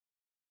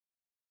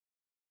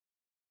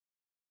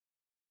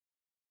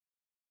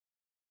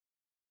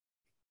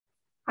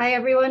Hi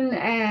everyone.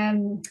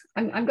 I'm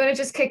going to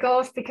just kick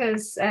off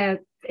because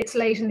it's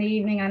late in the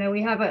evening. I know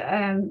we have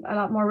a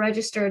lot more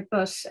registered,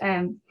 but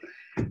I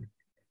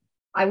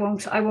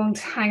won't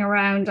hang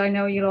around. I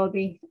know you'll all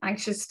be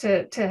anxious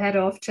to head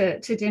off to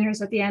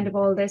dinners at the end of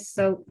all this.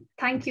 So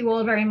thank you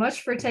all very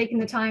much for taking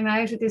the time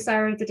out at this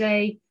hour of the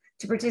day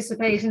to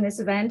participate in this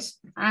event,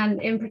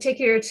 and in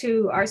particular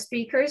to our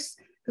speakers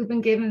who've been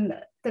given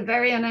the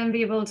very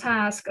unenviable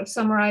task of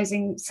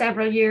summarizing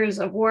several years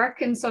of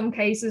work in some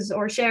cases,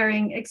 or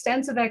sharing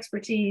extensive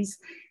expertise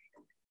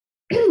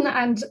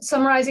and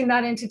summarizing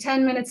that into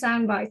 10-minute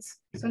sound bites.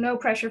 So no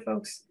pressure,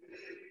 folks.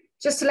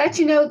 Just to let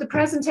you know, the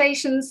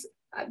presentations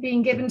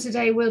being given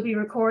today will be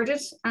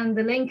recorded, and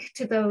the link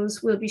to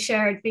those will be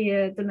shared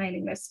via the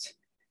mailing list.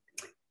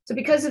 So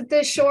because of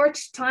the short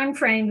time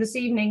frame this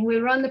evening,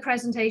 we'll run the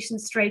presentation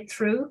straight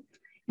through.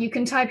 You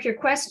can type your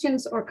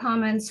questions or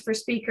comments for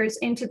speakers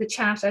into the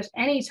chat at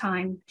any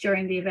time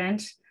during the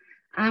event,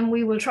 and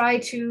we will try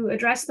to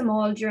address them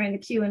all during the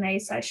Q&A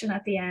session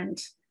at the end.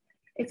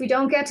 If we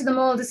don't get to them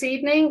all this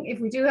evening, if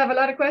we do have a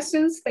lot of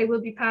questions, they will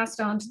be passed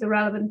on to the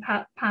relevant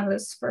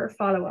panelists for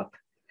follow-up.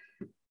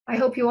 I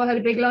hope you all had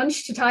a big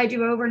lunch to tide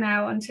you over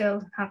now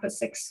until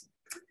 6:30.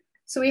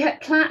 So we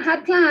had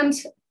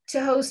planned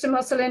to host a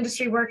mussel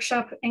industry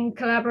workshop in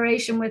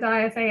collaboration with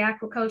IFA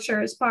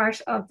Aquaculture as part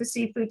of the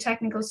Seafood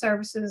Technical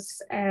Services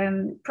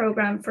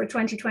programme for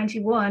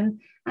 2021,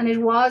 and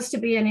it was to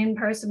be an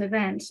in-person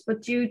event,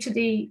 but due to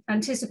the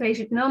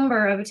anticipated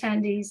number of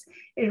attendees,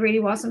 it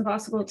really wasn't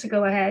possible to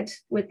go ahead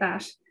with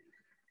that.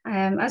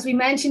 As we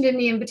mentioned in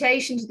the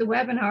invitation to the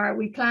webinar,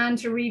 we plan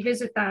to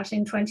revisit that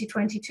in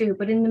 2022,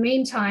 but in the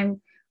meantime,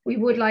 we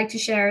would like to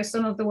share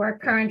some of the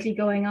work currently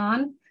going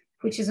on,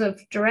 which is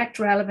of direct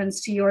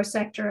relevance to your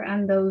sector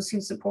and those who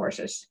support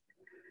it.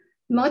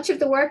 Much of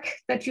the work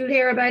that you'll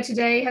hear about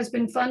today has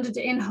been funded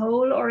in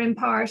whole or in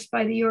part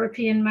by the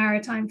European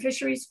Maritime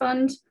Fisheries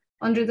Fund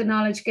under the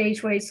Knowledge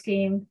Gateway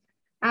scheme,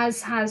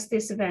 as has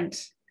this event.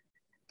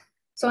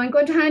 So I'm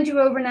going to hand you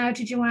over now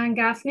to Joanne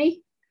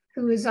Gaffney,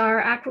 who is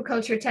our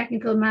Aquaculture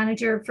Technical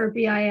Manager for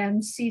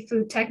BIM's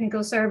Seafood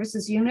Technical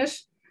Services Unit.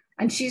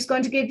 And she's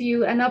going to give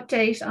you an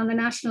update on the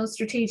National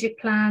Strategic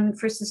Plan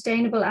for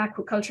Sustainable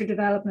Aquaculture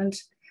Development,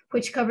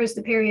 which covers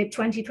the period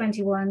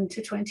 2021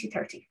 to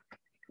 2030.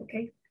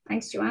 Okay,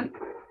 thanks, Joanne.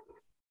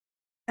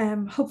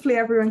 Hopefully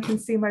everyone can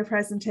see my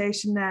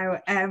presentation now.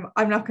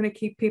 I'm not going to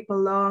keep people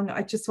long.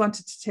 I just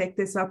wanted to take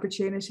this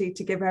opportunity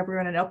to give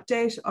everyone an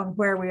update on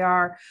where we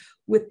are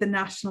with the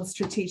National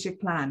Strategic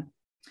Plan.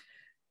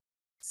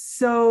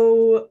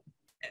 So,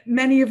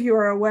 many of you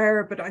are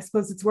aware, but I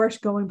suppose it's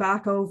worth going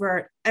back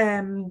over.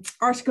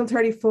 Article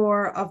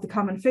 34 of the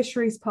Common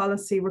Fisheries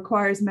Policy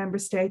requires member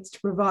states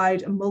to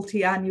provide a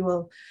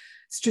multi-annual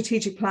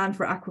strategic plan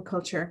for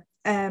aquaculture.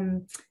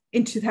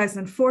 In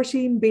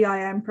 2014,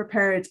 BIM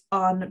prepared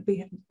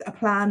a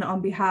plan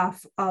on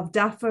behalf of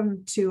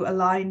DAFM to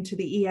align to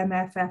the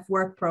EMFF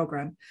work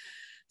programme.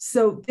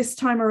 So this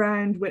time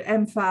around with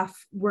MFAF,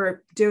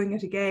 we're doing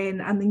it again,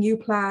 and the new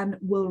plan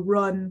will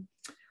run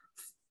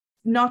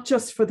not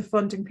just for the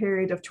funding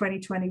period of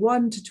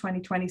 2021 to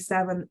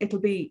 2027, it'll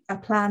be a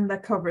plan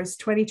that covers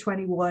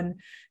 2021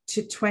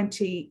 to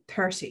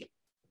 2030.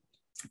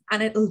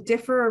 And it'll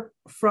differ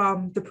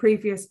from the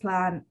previous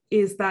plan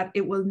is that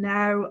it will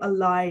now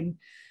align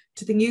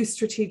to the new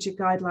strategic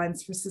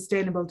guidelines for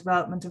sustainable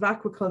development of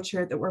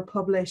aquaculture that were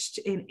published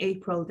in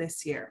April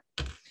this year.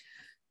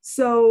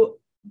 So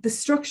the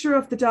structure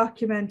of the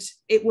document,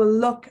 it will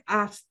look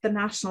at the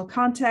national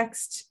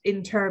context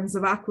in terms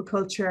of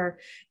aquaculture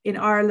in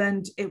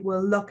Ireland. It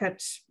will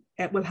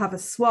have a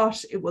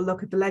SWOT, it will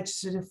look at the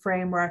legislative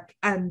framework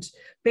and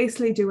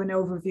basically do an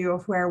overview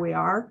of where we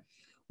are.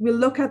 We'll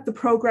look at the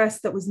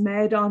progress that was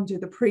made under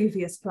the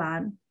previous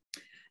plan.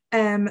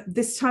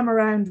 This time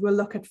around, we'll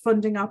look at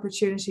funding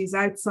opportunities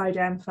outside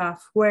MFAF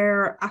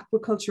where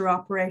aquaculture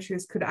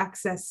operators could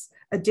access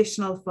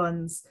additional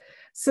funds,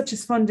 such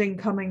as funding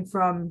coming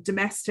from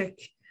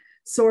domestic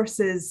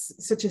sources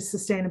such as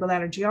Sustainable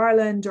Energy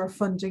Ireland, or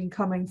funding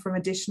coming from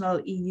additional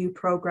EU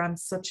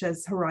programs such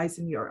as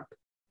Horizon Europe.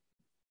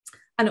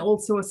 And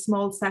also a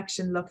small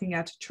section looking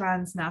at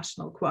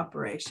transnational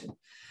cooperation.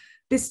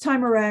 This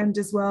time around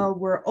as well,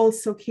 we're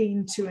also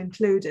keen to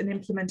include an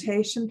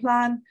implementation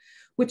plan,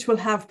 which will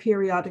have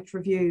periodic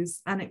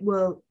reviews, and it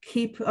will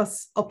keep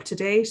us up to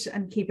date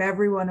and keep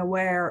everyone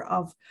aware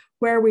of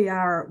where we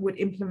are with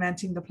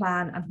implementing the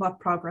plan and what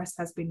progress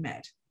has been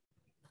made.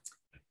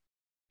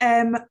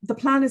 The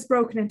plan is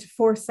broken into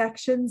 4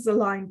 sections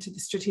aligned to the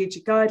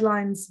strategic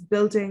guidelines: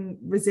 building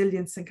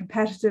resilience and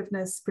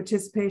competitiveness,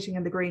 participating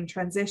in the green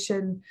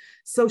transition,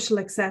 social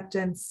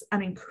acceptance,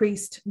 and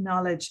increased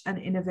knowledge and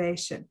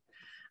innovation.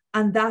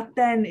 And that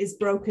then is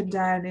broken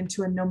down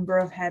into a number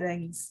of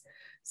headings.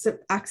 So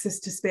access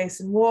to space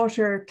and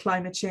water,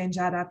 climate change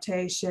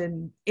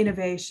adaptation,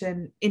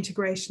 innovation,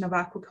 integration of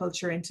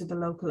aquaculture into the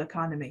local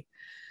economy.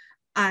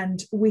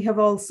 And we have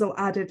also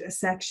added a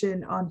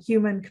section on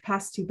human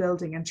capacity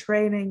building and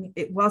training.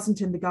 It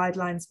wasn't in the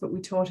guidelines, but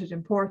we thought it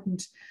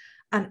important.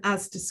 and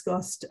as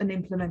discussed, an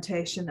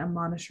implementation and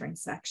monitoring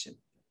section.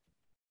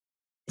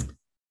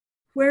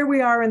 Where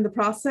we are in the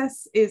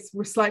process is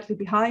we're slightly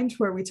behind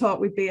where we thought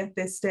we'd be at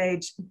this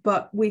stage,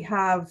 but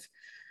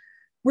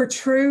we're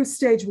through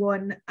stage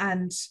 1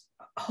 and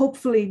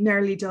hopefully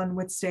nearly done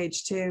with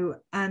stage 2.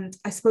 And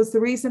I suppose the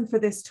reason for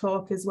this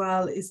talk as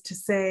well is to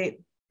say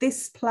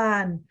this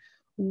plan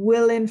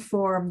will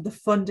inform the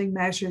funding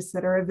measures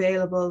that are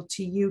available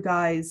to you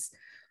guys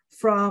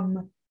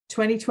from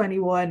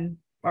 2021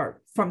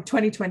 or from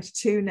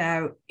 2022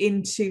 now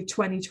into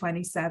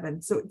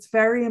 2027. So it's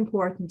very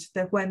important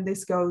that when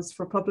this goes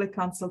for public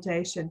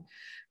consultation,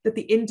 that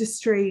the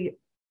industry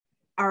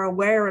are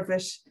aware of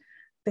it,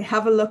 they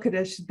have a look at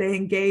it, they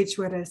engage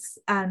with us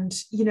and,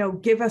 you know,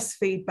 give us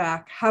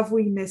feedback. Have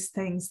we missed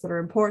things that are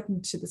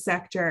important to the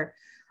sector?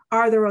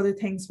 Are there other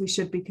things we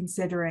should be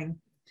considering?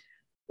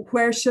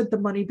 Where should the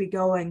money be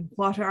going?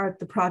 What are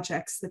the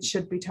projects that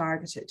should be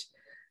targeted?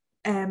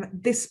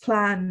 This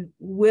plan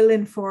will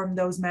inform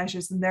those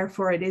measures and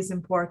therefore it is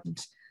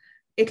important.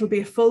 It'll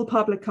be a full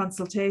public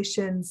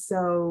consultation,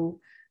 so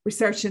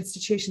research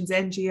institutions,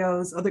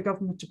 NGOs, other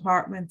government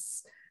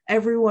departments,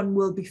 everyone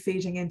will be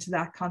feeding into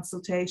that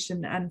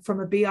consultation. And from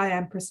a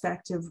BIM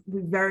perspective,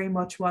 we very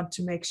much want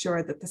to make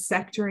sure that the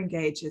sector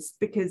engages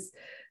because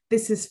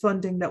this is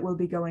funding that will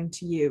be going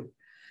to you.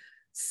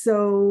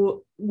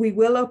 So we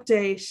will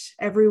update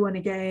everyone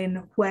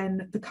again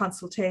when the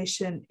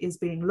consultation is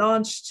being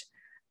launched.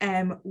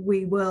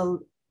 We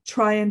will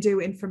try and do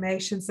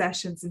information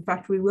sessions. In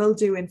fact, we will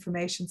do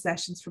information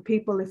sessions for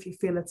people if you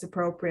feel it's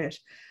appropriate.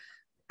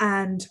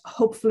 And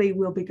hopefully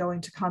we'll be going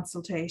to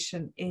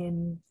consultation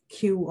in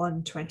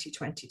Q1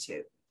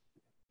 2022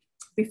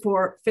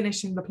 before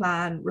finishing the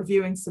plan,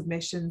 reviewing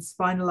submissions,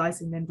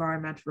 finalising the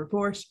environmental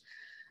report,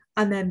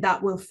 and then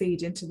that will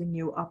feed into the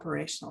new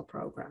operational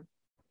programme.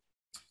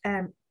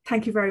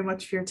 Thank you very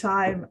much for your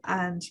time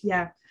and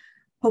yeah,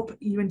 hope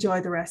you enjoy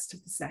the rest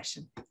of the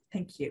session.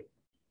 Thank you.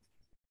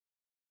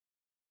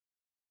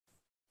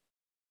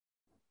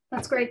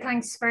 That's great.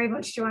 Thanks very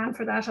much, Joanne,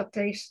 for that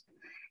update.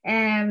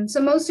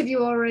 So most of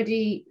you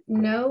already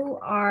know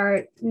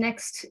our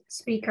next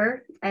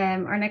speaker.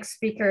 Our next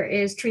speaker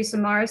is Teresa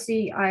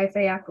Morrissey,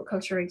 IFA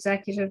Aquaculture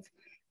Executive.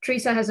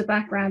 Teresa has a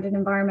background in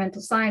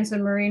environmental science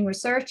and marine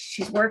research.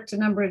 She's worked a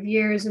number of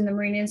years in the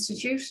Marine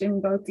Institute in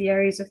both the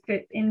areas of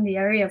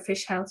area of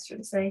fish health,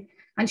 should I say.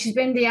 And she's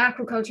been the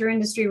aquaculture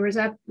industry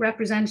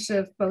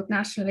representative both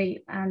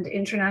nationally and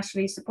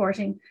internationally,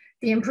 supporting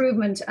the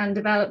improvement and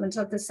development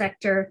of the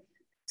sector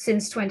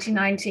since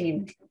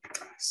 2019.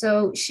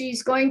 So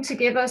she's going to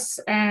give us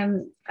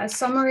a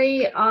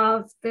summary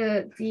of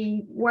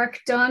the work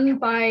done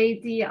by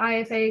the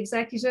IFA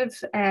executive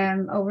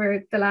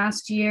over the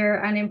last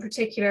year, and in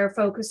particular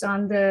focus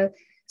on the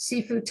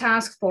seafood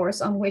task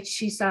force on which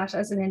she sat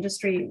as an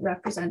industry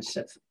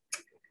representative.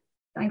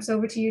 Thanks.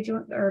 Over to you,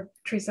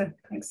 Teresa.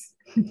 Thanks.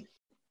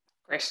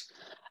 Great.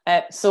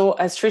 So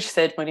as Trish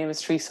said, my name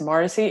is Teresa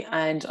Morrissey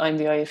and I'm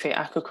the IFA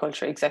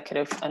Aquaculture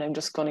Executive, and I'm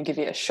just going to give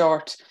you a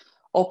short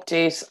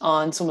update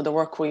on some of the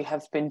work we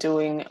have been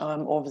doing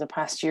over the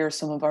past year,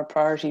 some of our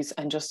priorities,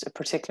 and just a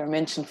particular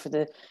mention for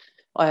the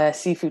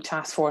Seafood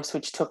Task Force,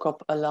 which took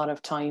up a lot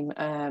of time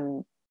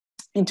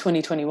in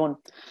 2021.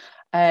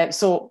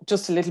 So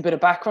just a little bit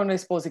of background, I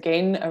suppose,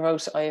 again,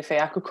 about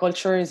IFA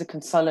Aquaculture is a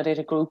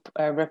consolidated group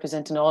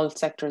representing all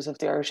sectors of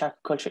the Irish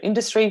aquaculture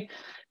industry.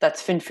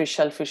 That's finfish,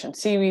 shellfish and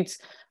seaweeds.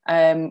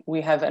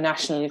 We have a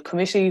national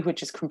committee,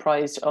 which is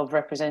comprised of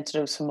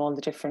representatives from all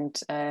the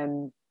different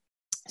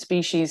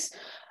species.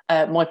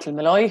 Michael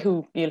Malloy,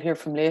 who you'll hear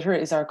from later,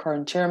 is our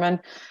current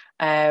chairman.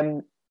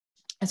 As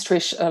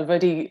Trish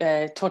already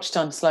touched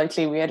on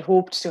slightly, we had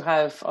hoped to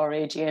have our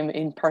AGM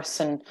in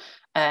person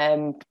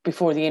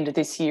before the end of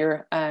this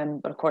year,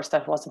 but of course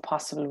that wasn't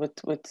possible with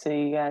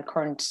the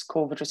current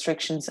COVID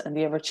restrictions and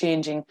the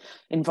ever-changing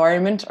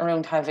environment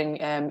around having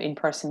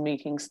in-person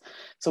meetings.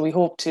 So we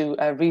hope to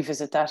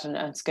revisit that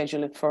and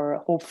schedule it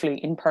for hopefully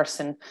in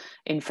person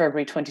in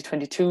February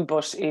 2022.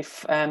 But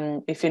if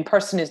in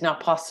person is not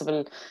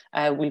possible,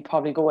 we'll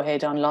probably go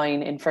ahead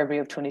online in February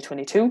of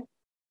 2022.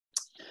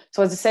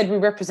 So as I said, we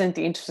represent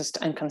the interest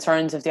and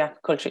concerns of the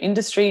aquaculture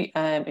industry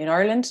in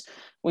Ireland.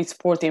 We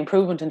support the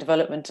improvement and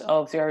development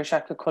of the Irish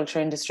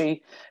aquaculture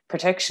industry,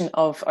 protection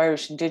of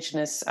Irish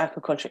Indigenous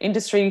aquaculture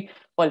industry,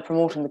 while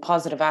promoting the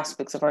positive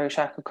aspects of Irish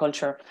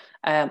aquaculture.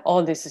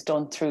 All this is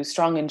done through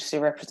strong industry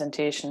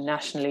representation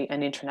nationally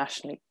and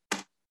internationally.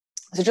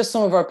 So just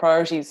some of our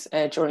priorities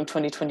during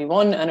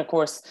 2021, and of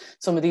course,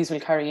 some of these will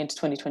carry into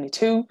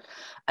 2022.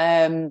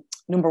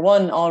 Number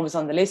one, always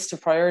on the list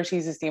of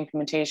priorities, is the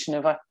implementation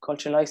of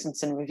aquaculture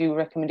licence and review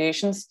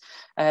recommendations.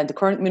 The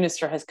current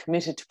minister has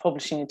committed to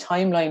publishing a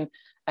timeline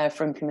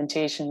for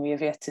implementation. We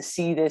have yet to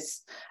see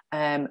this.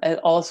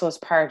 Also, as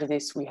part of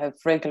this, we have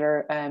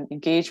regular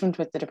engagement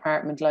with the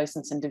Department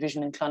Licence and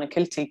Division in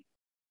Clonakilty,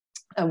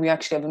 and we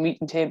actually have a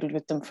meeting tabled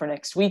with them for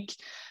next week.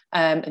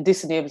 And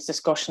this enables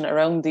discussion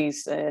around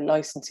these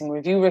licensing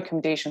review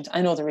recommendations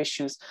and other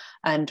issues.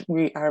 And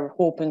we are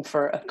hoping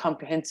for a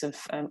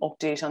comprehensive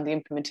update on the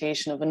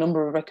implementation of a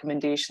number of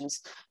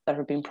recommendations that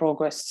are being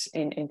progressed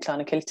in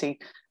Clonakilty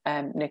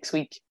next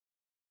week.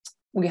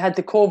 We had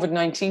the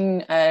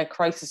COVID-19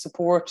 crisis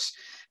support.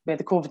 We had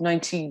the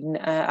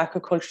COVID-19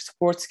 aquaculture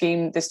support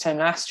scheme this time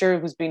last year.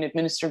 It was being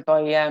administered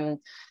by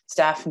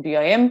staff in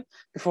BIM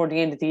before the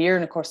end of the year.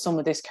 And of course, some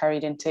of this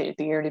carried into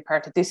the early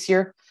part of this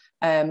year.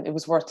 It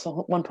was worth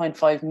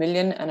 1.5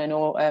 million. And I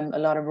know a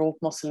lot of rope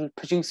mussel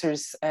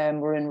producers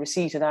were in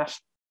receipt of that.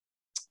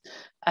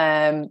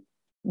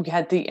 We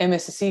had the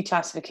MSSC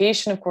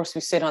classification. Of course,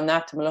 we sit on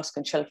that, the Mollusk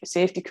and Shellfish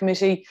Safety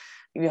Committee.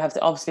 You have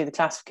obviously the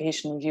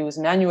classification review is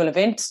an annual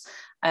event.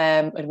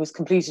 It was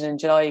completed in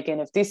July again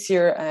of this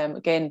year,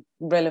 again,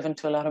 relevant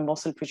to a lot of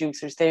mussel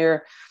producers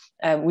there.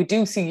 We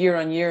do see year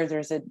on year,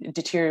 there's a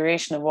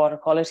deterioration of water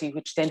quality,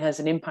 which then has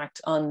an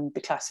impact on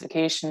the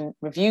classification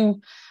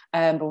review.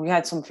 But we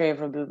had some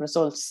favourable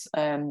results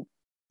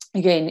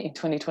again in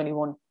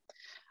 2021.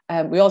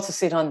 We also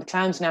sit on the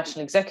CLAMS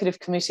National Executive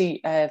Committee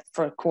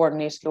for a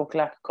coordinated local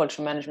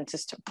aquaculture management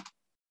system.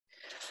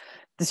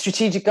 The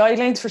strategic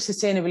guidelines for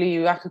sustainable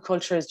EU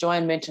aquaculture, as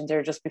Joanne mentioned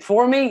there just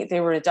before me,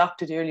 they were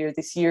adopted earlier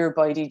this year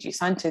by DG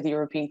Sante, the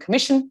European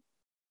Commission.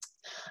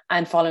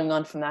 And following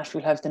on from that,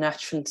 we'll have the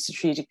National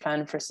Strategic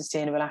Plan for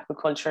Sustainable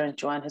Aquaculture, and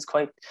Joanne has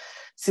quite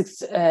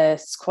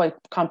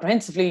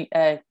comprehensively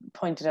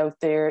pointed out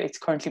there. It's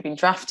currently being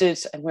drafted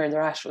and where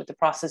they're at with the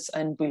process,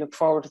 and we look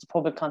forward to the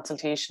public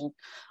consultation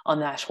on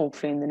that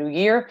hopefully in the new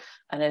year.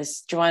 And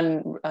as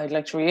Joanne, I'd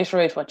like to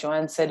reiterate what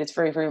Joanne said, it's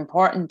very, very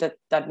important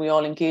that we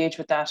all engage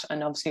with that,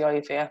 and obviously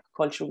IFA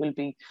Aquaculture will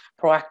be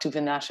proactive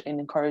in that, in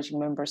encouraging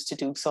members to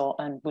do so,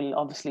 and will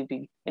obviously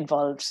be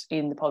involved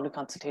in the public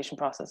consultation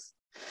process.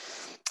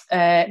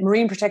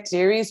 Marine protected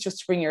areas, just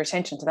to bring your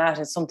attention to that,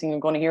 is something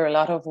you're going to hear a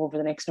lot of over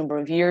the next number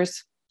of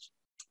years.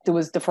 There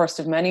was the first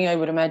of many, I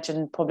would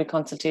imagine, public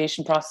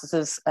consultation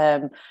processes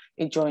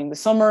during the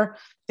summer.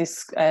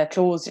 This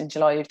closed in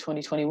July of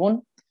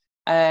 2021.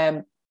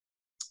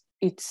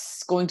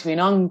 It's going to be an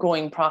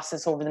ongoing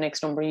process over the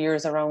next number of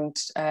years around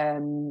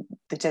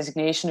the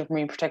designation of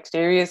marine protected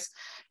areas.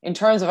 In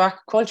terms of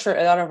aquaculture,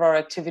 a lot of our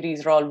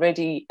activities are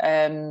already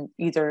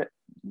either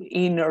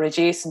in or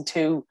adjacent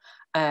to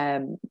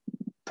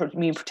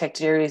marine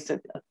protected areas,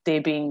 that they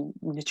being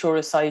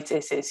Natura sites,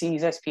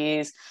 SACs,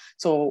 SPAs.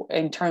 So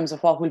in terms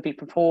of what will be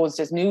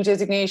proposed as new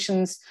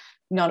designations,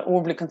 not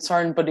overly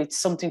concerned, but it's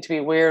something to be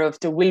aware of.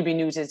 There will be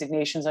new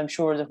designations, I'm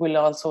sure, that will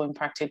also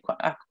impact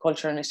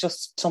aquaculture, and it's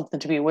just something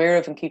to be aware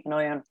of and keep an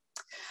eye on.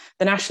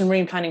 The National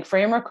Marine Planning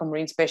Framework, or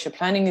Marine Spatial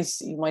Planning, is,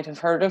 you might have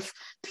heard of.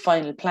 The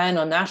final plan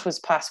on that was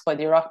passed by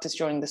the Oireachtas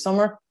during the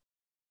summer.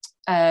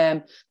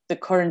 The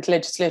current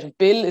legislative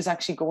bill is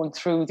actually going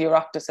through the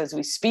Oireachtas as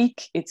we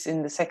speak. It's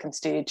in the second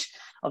stage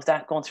of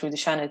that, going through the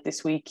Seanad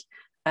this week.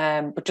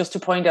 But just to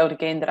point out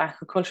again that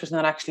aquaculture is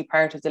not actually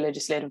part of the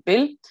legislative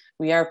bill.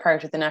 We are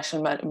part of the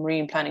National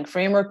Marine Planning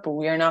Framework, but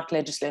we are not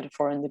legislated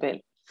for in the bill.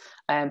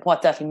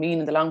 What that will mean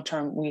in the long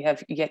term, we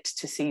have yet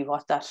to see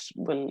what that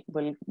will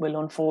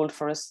unfold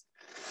for us.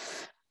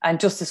 And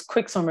just this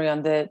quick summary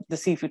on the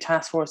Seafood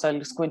Task Force, I'll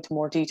just go into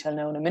more detail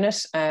now in a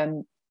minute.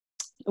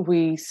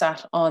 We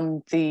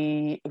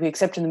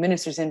accepted the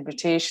Minister's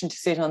invitation to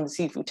sit on the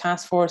Seafood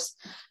Task Force,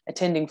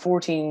 attending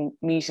 14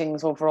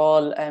 meetings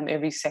overall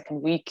every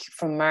second week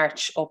from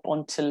March up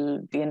until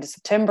the end of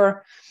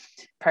September,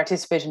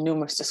 participated in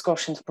numerous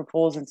discussions,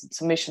 proposals and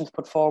submissions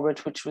put forward,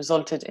 which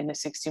resulted in a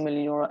 €60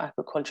 million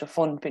aquaculture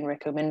fund being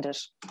recommended.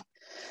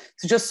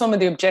 So just some of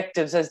the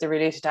objectives as they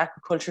related to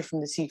aquaculture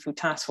from the Seafood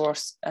Task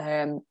Force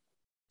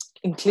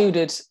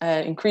included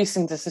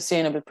increasing the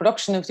sustainable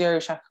production of the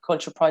Irish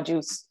aquaculture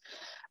produce,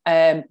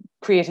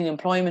 creating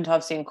employment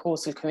obviously in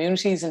coastal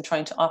communities and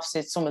trying to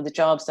offset some of the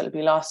jobs that will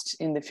be lost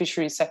in the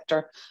fisheries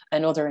sector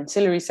and other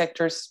ancillary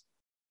sectors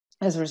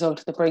as a result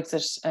of the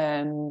Brexit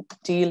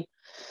deal.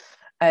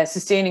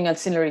 Sustaining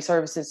ancillary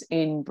services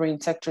in marine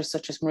sectors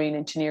such as marine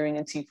engineering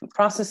and seafood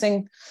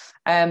processing.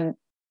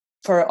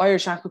 For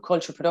Irish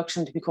aquaculture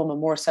production to become a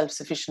more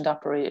self-sufficient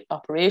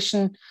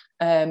operation,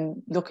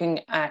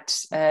 looking at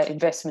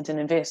investment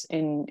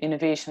in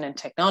innovation and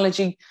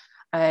technology,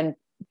 and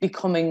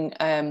becoming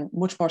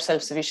much more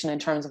self-sufficient in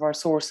terms of our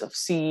source of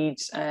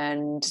seeds.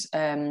 And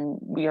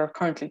we are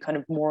currently kind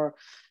of more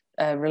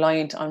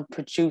reliant on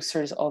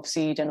producers of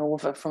seed and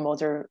ova from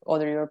other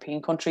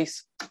European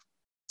countries.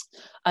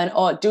 And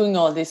doing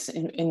all this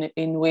in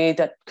a way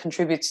that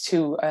contributes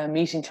to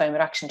meeting climate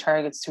action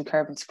targets through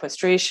carbon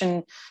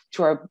sequestration,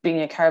 to our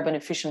being a carbon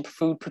efficient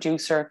food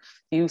producer,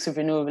 the use of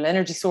renewable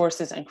energy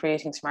sources and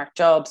creating smart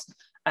jobs.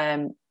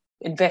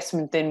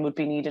 Investment then would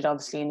be needed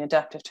obviously in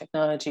adaptive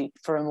technology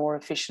for a more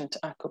efficient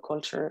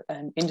aquaculture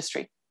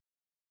industry.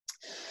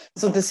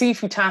 So the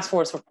Seafood Task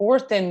Force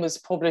report then was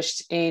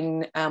published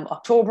in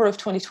October of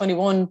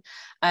 2021,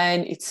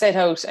 and it set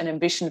out an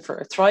ambition for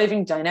a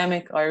thriving,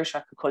 dynamic Irish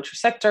aquaculture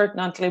sector,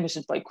 not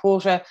limited by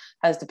quota,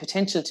 has the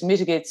potential to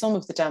mitigate some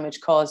of the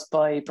damage caused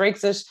by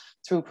Brexit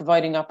through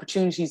providing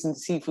opportunities in the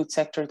seafood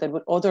sector that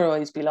would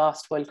otherwise be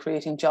lost while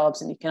creating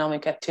jobs and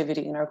economic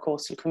activity in our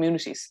coastal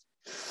communities.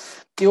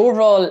 The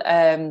overall,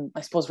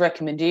 I suppose,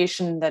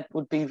 recommendation that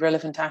would be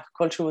relevant to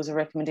aquaculture was a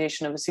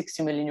recommendation of a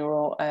 €60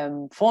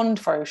 million fund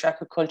for Irish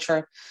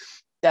aquaculture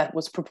that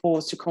was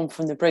proposed to come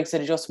from the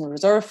Brexit Adjustment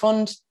Reserve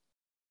Fund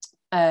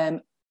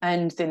and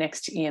the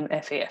next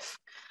EMFAF.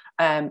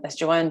 As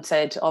Joanne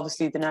said,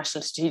 obviously the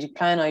National Strategic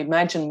Plan, I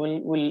imagine,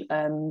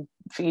 will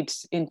feed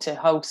into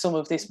how some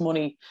of this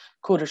money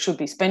could or should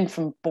be spent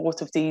from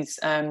both of these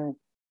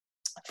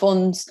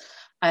funds.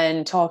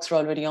 And talks are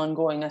already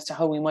ongoing as to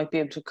how we might be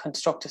able to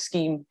construct a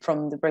scheme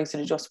from the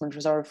Brexit Adjustment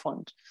Reserve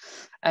Fund.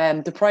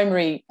 The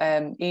primary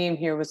aim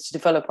here was to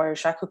develop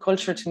Irish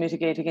aquaculture to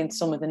mitigate against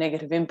some of the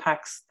negative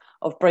impacts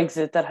of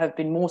Brexit that have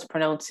been most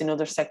pronounced in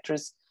other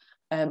sectors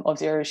of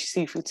the Irish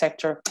seafood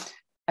sector,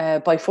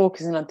 by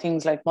focusing on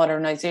things like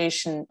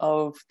modernisation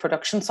of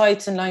production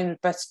sites in line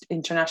with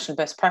international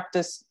best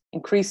practice,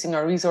 increasing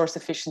our resource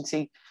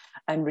efficiency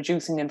and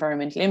reducing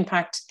environmental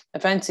impact,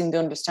 advancing the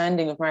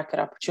understanding of market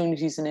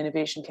opportunities and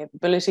innovation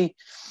capability,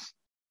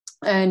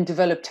 and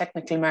develop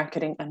technical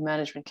marketing and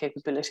management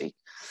capability.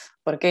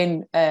 But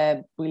again,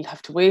 we'll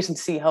have to wait and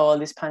see how all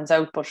this pans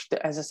out. But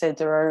as I said,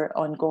 there are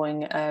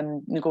ongoing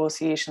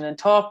negotiation and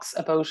talks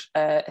about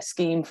a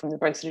scheme from the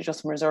Brexit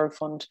Adjustment Reserve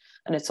Fund,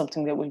 and it's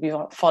something that we'll be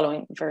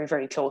following very,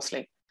 very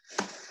closely.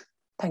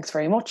 Thanks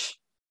very much.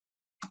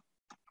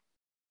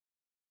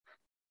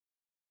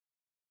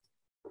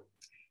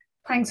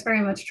 Thanks very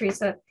much,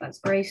 Teresa. That's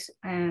great.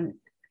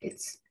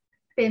 It's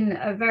been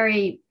a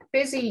very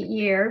busy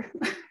year,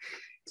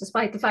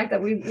 despite the fact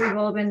that we've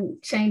all been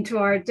chained to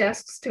our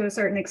desks to a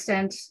certain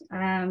extent.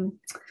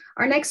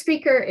 Our next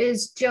speaker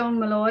is Joan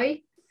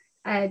Malloy.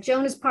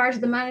 Joan is part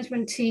of the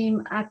management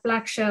team at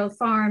Black Shell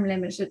Farm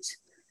Limited.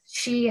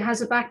 She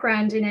has a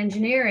background in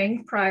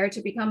engineering prior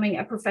to becoming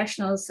a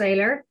professional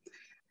sailor.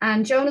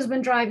 And Joan has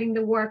been driving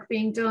the work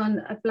being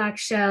done at Black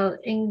Shell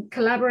in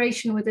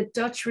collaboration with a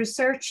Dutch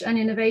research and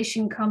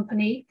innovation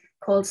company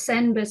called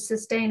Senbis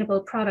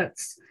Sustainable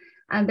Products.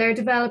 And they're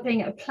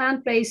developing a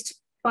plant-based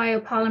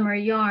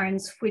biopolymer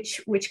yarns,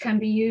 which can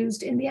be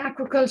used in the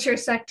aquaculture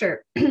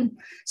sector.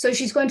 So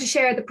she's going to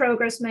share the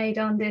progress made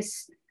on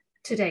this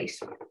to date.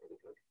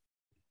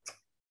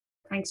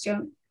 Thanks,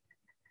 Joan.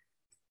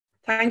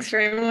 Thanks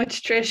very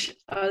much, Trish.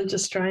 I'll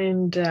just try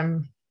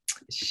and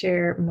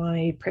share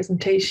my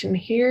presentation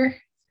here.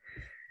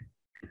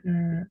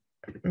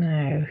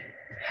 Now,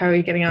 how are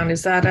you getting on?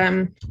 Is that,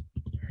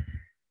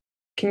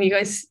 can you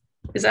guys,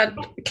 is that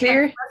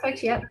clear?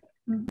 Perfect, yeah.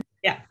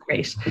 Yeah,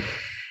 great.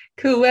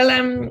 Cool.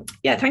 Well,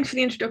 yeah, thanks for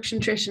the introduction,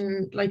 Trish.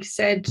 And like you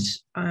said,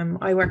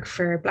 I work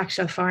for Black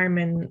Shell Farm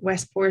in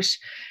Westport,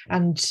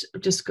 and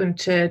I'm just going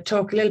to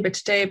talk a little bit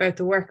today about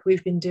the work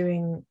we've been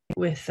doing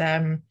with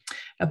a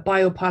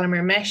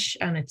biopolymer mesh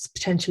and its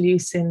potential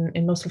use in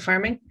mussel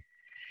farming.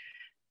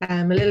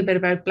 A little bit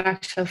about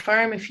Black Shell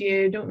Farm, if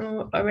you don't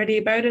know already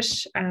about it.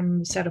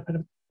 Set up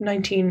in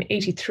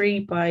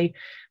 1983 by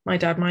my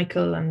dad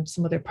Michael and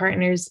some other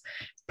partners.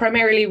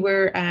 Primarily,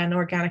 we're an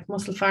organic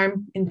mussel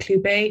farm in Clew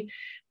Bay,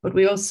 but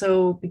we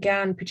also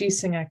began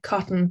producing a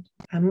cotton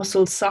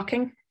mussel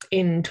socking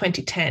in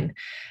 2010,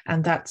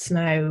 and that's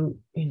now,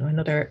 you know,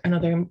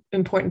 another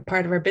important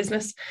part of our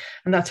business,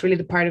 and that's really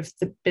the part of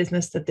the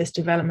business that this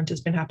development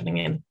has been happening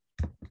in.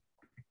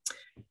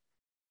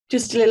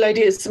 Just a little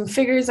idea, some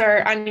figures. Our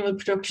annual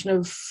production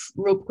of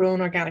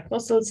rope-grown organic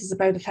mussels is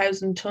about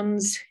 1,000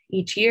 tonnes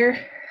each year.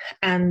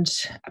 And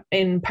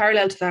in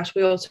parallel to that,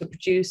 we also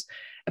produce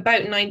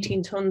about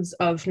 19 tonnes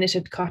of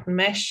knitted cotton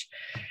mesh.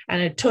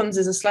 And tonnes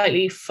is a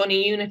slightly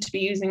funny unit to be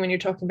using when you're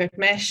talking about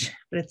mesh,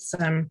 but it's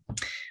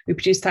we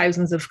produce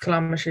thousands of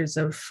kilometres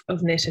of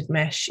knitted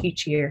mesh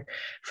each year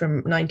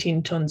from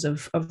 19 tonnes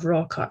of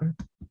raw cotton.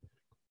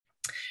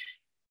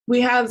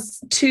 We have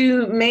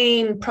two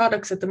main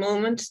products at the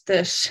moment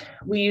that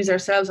we use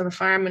ourselves on the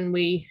farm, and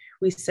we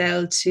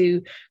sell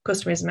to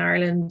customers in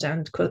Ireland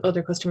and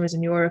other customers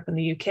in Europe and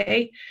the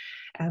UK.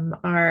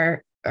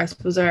 I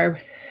suppose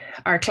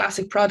our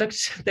classic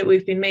product that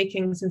we've been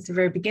making since the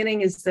very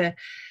beginning is the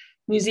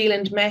New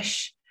Zealand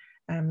mesh,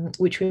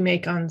 which we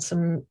make on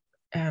some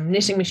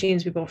knitting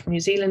machines we bought from New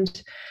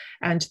Zealand.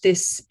 And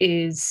this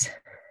is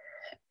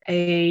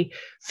a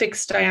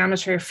fixed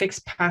diameter,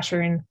 fixed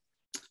pattern,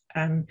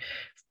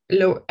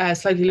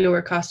 slightly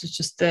lower cost. It's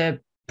just the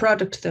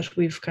product that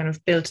we've kind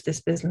of built this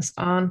business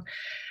on.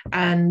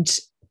 And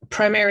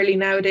primarily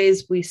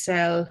nowadays we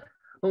sell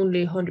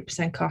only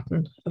 100%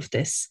 cotton of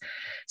this.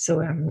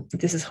 So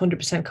this is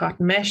 100%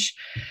 cotton mesh,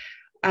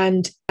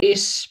 and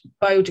it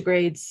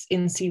biodegrades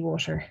in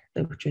seawater,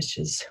 which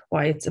is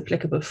why it's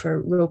applicable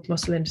for rope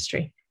mussel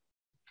industry.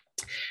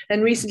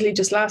 And recently,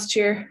 just last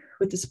year,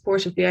 with the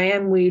support of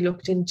BIM, we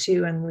looked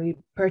into and we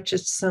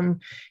purchased some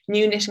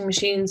new knitting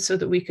machines so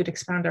that we could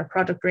expand our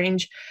product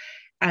range.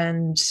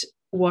 And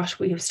what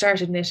we have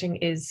started knitting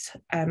is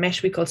a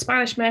mesh we call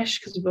Spanish mesh,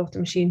 because we bought the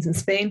machines in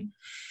Spain.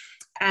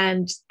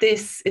 And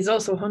this is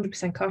also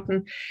 100%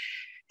 cotton.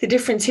 The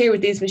difference here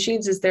with these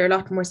machines is they're a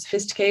lot more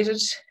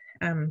sophisticated.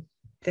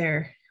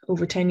 They're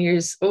over 10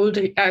 years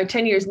older,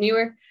 10 years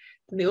newer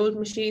than the old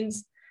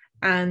machines.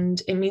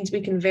 And it means we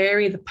can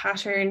vary the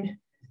pattern,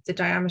 the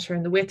diameter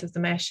and the width of the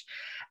mesh.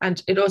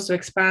 And it also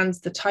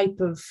expands the type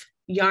of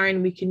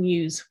yarn we can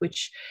use,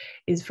 which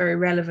is very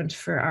relevant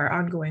for our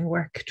ongoing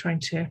work, trying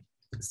to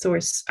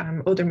source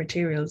other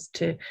materials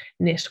to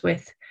knit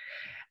with.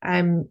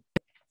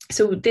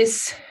 So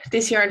this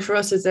yarn for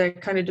us is a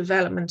kind of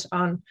development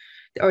on,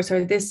 or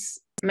sorry, this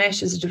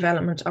mesh is a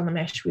development on the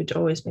mesh we'd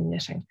always been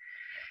knitting.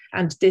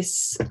 And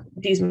these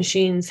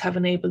machines have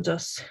enabled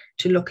us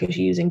to look at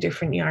using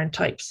different yarn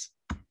types.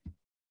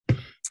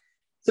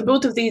 So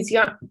both of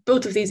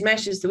these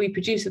meshes that we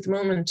produce at the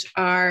moment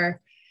are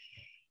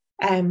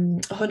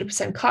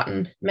 100%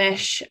 cotton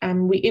mesh,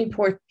 and we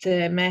import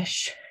the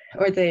mesh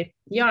or the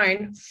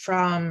yarn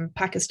from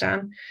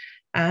Pakistan,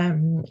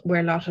 where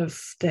a lot of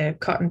the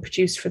cotton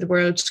produced for the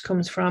world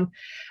comes from.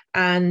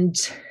 And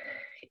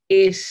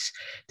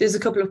there's a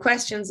couple of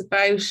questions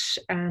about,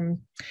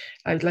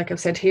 like I've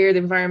said here, the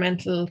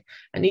environmental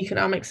and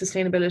economic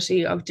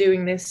sustainability of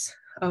doing this,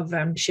 of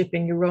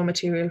shipping your raw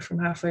material from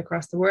halfway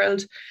across the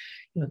world.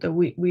 You know, that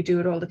we do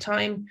it all the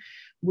time.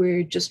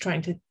 We're just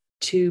trying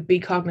to be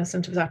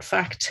cognizant of that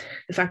fact,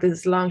 the fact that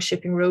it's a long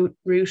shipping route.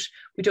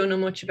 We don't know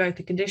much about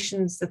the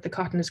conditions that the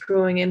cotton is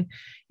growing in. You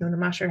know, no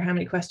matter how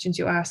many questions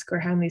you ask or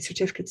how many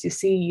certificates you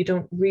see, you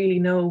don't really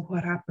know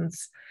what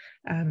happens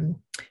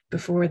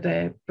before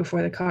the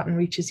cotton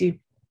reaches you.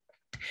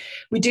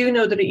 We do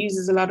know that it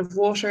uses a lot of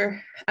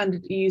water and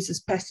it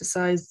uses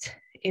pesticides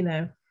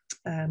in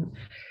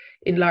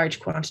large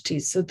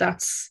quantities. So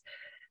that's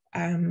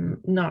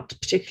not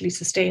particularly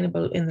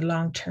sustainable in the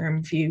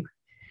long-term view.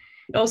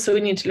 Also,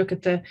 we need to look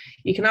at the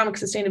economic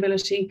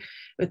sustainability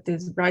with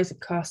the rising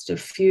cost of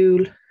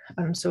fuel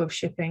and so of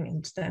shipping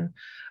and then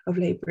of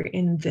labour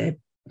in the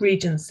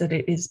regions that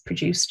it is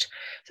produced.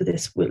 So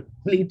this will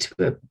lead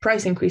to a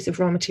price increase of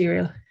raw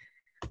material.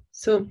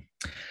 So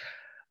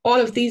all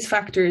of these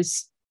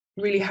factors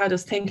really had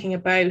us thinking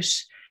about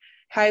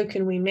how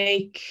can we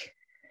make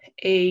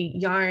a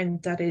yarn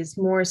that is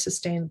more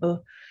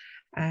sustainable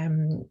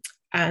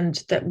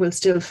and that will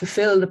still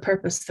fulfill the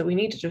purpose that we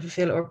needed to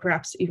fulfill, or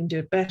perhaps even do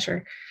it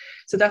better.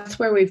 So that's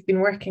where we've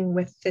been working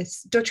with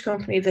this Dutch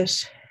company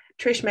that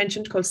Trish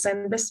mentioned called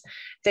Senbis.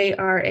 They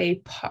are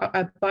a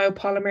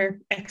biopolymer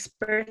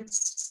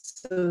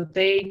experts. So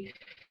they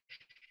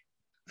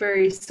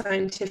very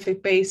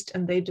scientific based,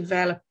 and they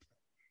develop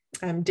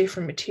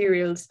different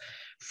materials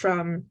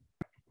from,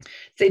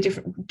 say,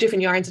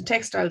 different yarns and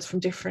textiles from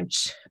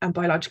different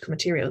biological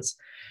materials.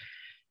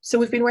 So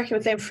we've been working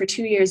with them for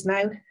 2 years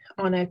now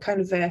on a kind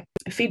of a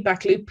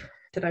feedback loop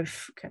that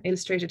I've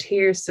illustrated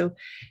here. So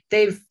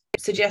they've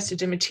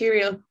suggested a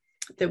material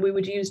that we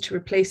would use to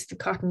replace the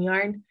cotton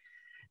yarn.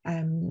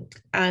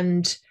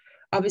 And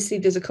obviously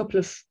there's a couple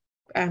of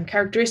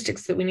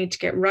characteristics that we need to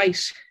get right.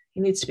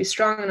 It needs to be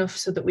strong enough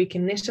so that we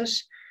can knit it.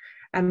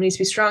 It needs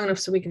to be strong enough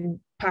so we can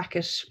pack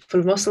it full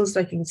of mussels,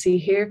 like you can see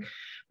here.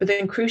 But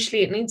then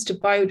crucially, it needs to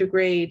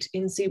biodegrade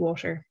in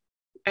seawater.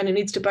 And it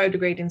needs to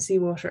biodegrade in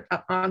seawater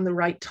on the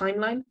right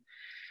timeline.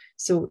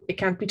 So it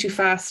can't be too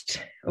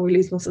fast or we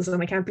lose mussels,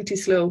 and it can't be too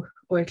slow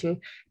or it'll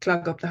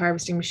clog up the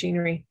harvesting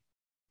machinery.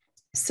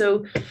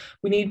 So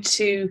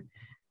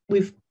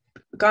we've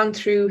gone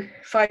through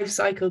 5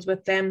 cycles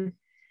with them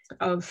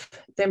of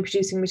them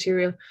producing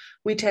material.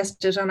 We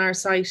tested it on our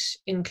site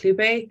in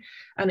Clube,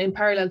 and in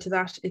parallel to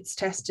that, it's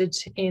tested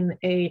in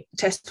a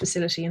test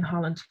facility in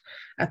Holland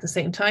at the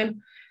same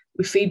time.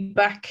 We feed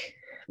back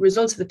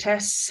results of the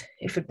tests,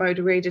 if it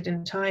biodegraded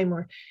in time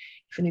or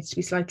if it needs to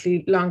be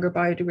slightly longer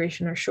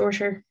biodegradation or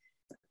shorter,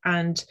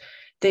 and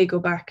they go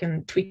back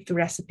and tweak the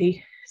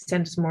recipe,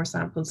 send us more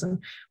samples, and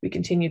we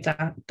continue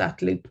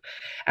that loop.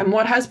 And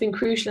what has been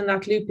crucial in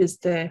that loop is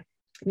the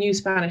new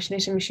Spanish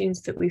knitting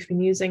machines that we've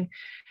been using.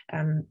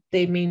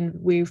 They mean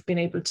we've been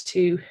able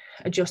to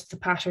adjust the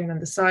pattern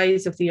and the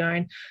size of the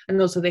yarn,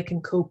 and also they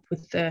can cope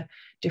with the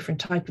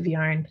different type of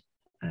yarn.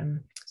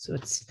 So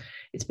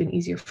it's been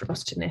easier for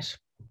us to knit.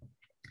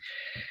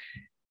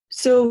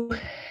 So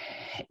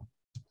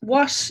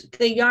what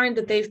the yarn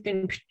that they've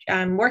been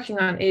working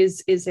on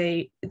it's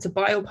a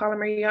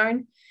biopolymer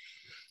yarn.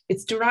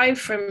 It's derived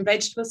from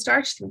vegetable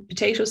starch,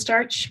 potato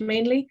starch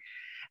mainly,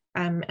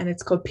 and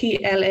it's called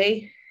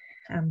PLA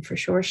for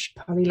short,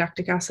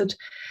 polylactic acid.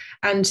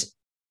 And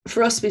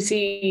for us, we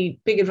see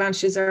big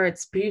advantages are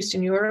it's produced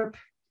in Europe.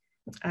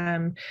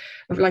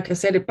 Like I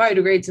said, it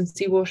biodegrades in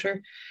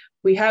seawater.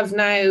 We have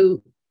now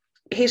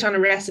hit on a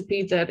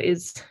recipe that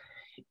is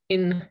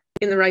in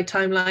the right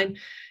timeline.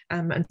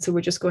 And so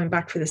we're just going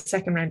back for the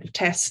second round of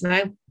tests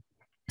now.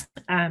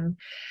 And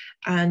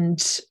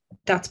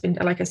that's been,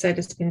 like I said,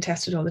 it's been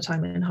tested all the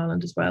time in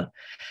Holland as well.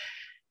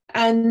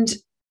 And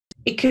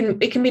it can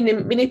be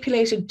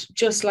manipulated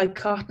just like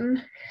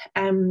cotton.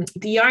 The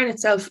yarn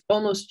itself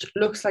almost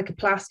looks like a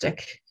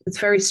plastic. It's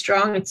very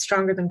strong. It's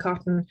stronger than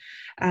cotton,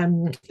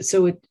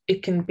 so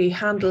it can be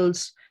handled.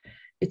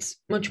 It's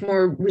much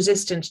more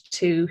resistant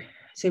to,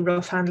 say,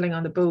 rough handling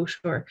on the boat,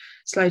 or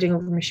sliding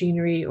over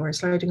machinery, or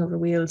sliding over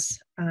wheels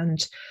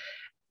and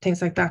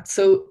things like that.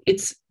 So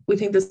we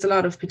think there's a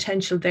lot of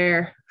potential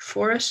there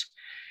for it.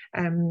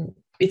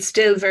 It's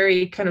still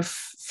very kind of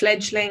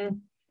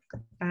fledgling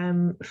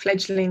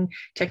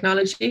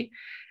technology.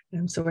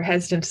 So we're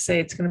hesitant to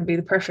say it's going to be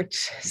the perfect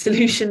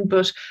solution,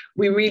 but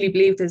we really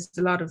believe there's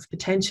a lot of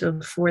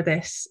potential for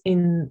this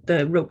in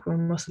the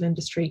rope-grown mussel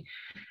industry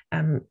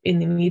in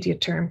the immediate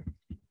term.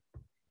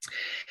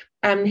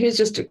 Here's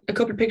just a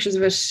couple of pictures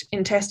of it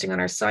in testing on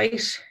our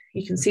site.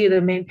 You can see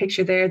the main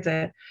picture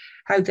there,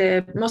 how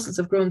the mussels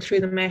have grown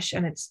through the mesh,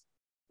 and it's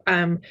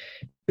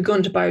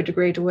begun to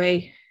biodegrade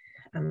away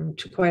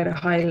to quite a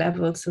high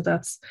level. So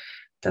that's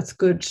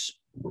good,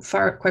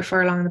 quite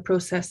far along in the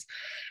process.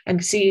 And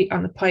you see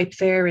on the pipe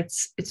there,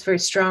 it's very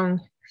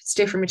strong,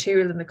 stiffer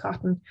material than the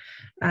cotton,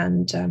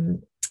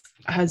 and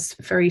has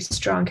very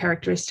strong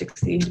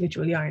characteristics, the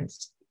individual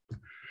yarns.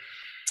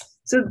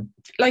 So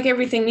like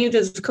everything new,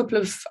 there's a couple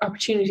of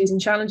opportunities and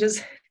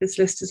challenges. This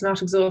list is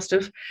not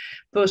exhaustive,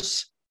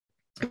 but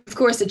of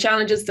course the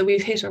challenges that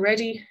we've hit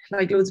already,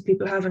 like loads of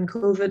people have in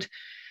COVID,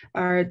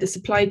 are the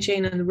supply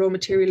chain and the raw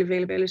material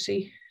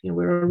availability.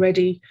 We're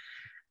already,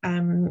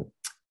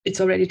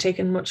 it's already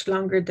taken much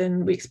longer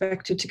than we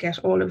expected to get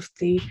all of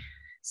the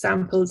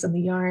samples and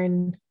the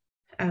yarn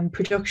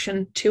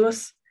production to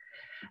us.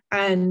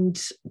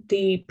 And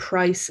the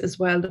price as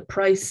well, the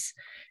price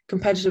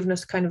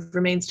competitiveness kind of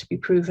remains to be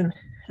proven,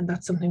 and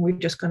that's something we're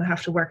just going to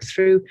have to work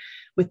through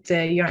with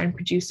the yarn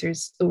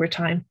producers over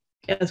time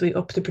as we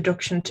up the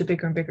production to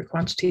bigger and bigger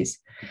quantities.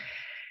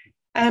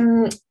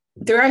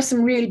 There are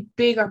some really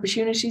big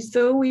opportunities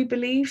though, we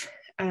believe.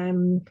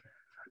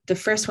 The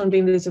first one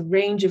being there's a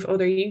range of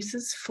other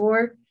uses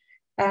for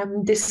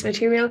this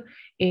material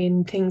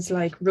in things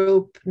like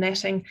rope,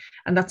 netting,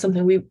 and that's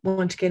something we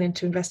want to get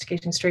into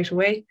investigating straight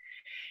away.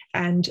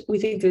 And we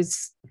think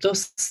there's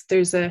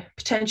a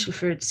potential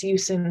for its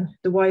use in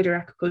the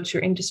wider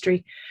aquaculture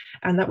industry,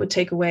 and that would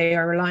take away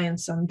our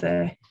reliance on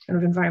the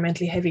kind of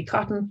environmentally heavy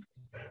cotton.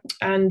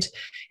 And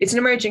it's an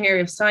emerging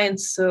area of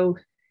science, so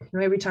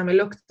every time I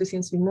look, there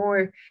seems to be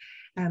more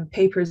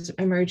papers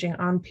emerging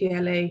on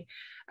PLA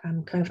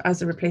kind of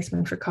as a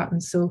replacement for cotton.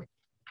 So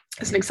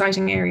it's an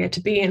exciting area to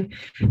be in,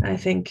 and I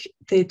think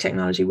the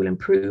technology will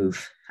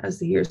improve as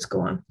the years go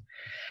on.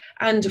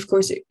 And of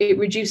course, it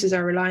reduces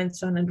our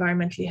reliance on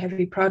environmentally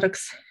heavy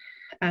products.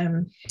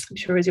 I'm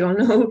sure, as you all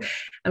know,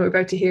 and we're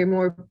about to hear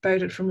more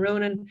about it from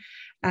Ronan,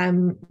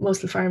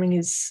 mussel farming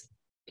is,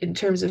 in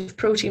terms of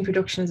protein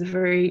production, is a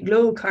very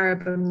low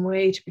carbon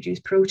way to produce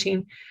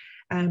protein.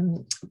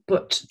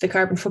 But the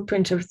carbon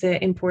footprint of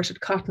the imported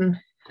cotton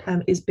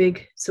is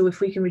big. So if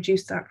we can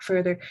reduce that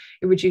further,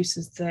 it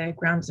reduces the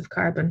grams of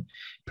carbon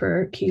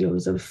per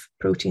kilos of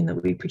protein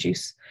that we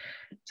produce.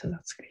 So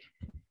that's great.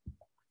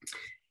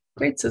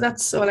 Great, so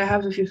that's all I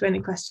have. If you have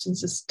any questions,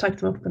 just type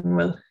them up and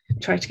we'll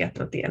try to get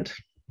them at the end.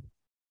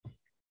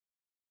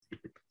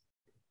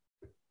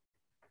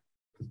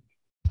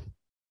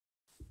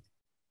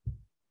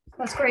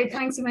 That's great.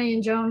 Thanks a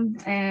million, John.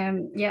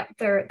 Yeah,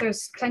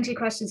 there's plenty of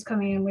questions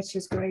coming in, which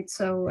is great.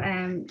 So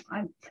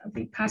I'll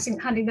be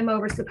handing them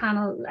over to the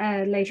panel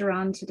later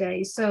on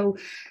today. So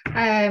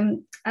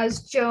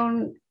as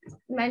Joan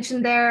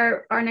mentioned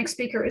there, our next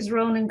speaker is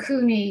Ronan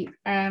Cooney,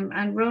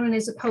 and Ronan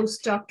is a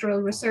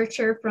postdoctoral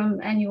researcher from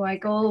NUI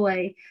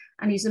Galway,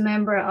 and he's a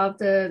member of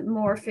the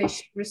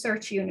Moorfish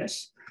Research Unit.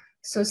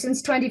 So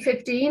since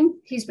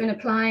 2015, he's been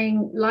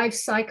applying life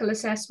cycle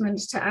assessment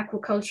to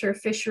aquaculture,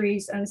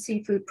 fisheries, and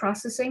seafood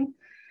processing.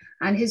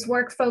 And his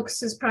work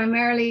focuses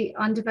primarily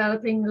on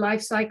developing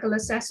life cycle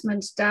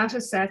assessment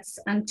data sets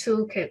and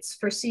toolkits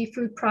for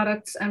seafood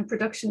products and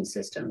production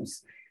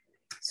systems.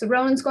 So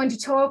Ronan's going to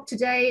talk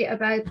today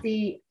about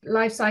the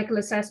life cycle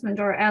assessment,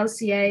 or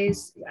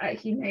LCAs,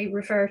 he may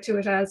refer to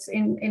it as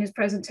in his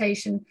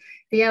presentation.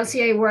 The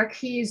LCA work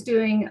he is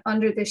doing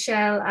under the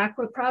Shell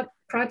Aqua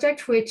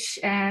project, which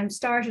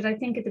started, I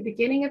think, at the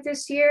beginning of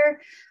this year,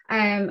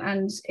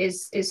 and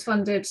is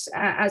funded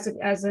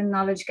as a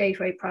knowledge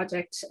gateway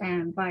project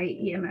by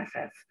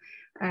EMFF.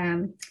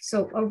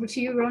 So over to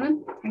you,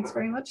 Ronan. Thanks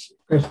very much.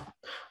 Great.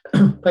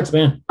 Thanks,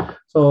 man.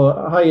 So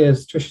hi,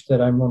 as Trish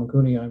said, I'm Ronan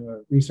Cooney. I'm a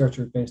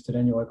researcher based at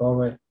NUI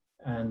Galway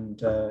and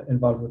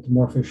involved with the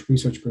Moorfish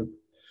Research Group.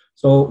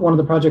 So one of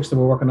the projects that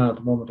we're working on at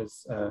the moment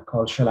is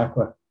called Shell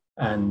Aqua.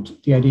 And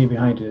the idea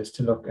behind it is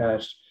to look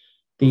at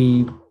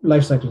the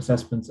life cycle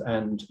assessments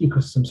and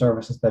ecosystem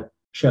services that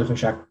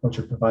shellfish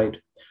aquaculture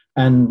provide.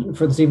 And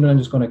for this evening, I'm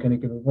just going to kind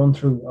of give a run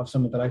through of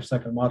some of the life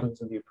cycle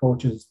models and the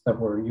approaches that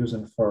we're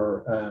using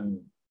for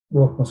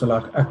rope mussel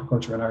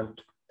aquaculture in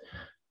Ireland.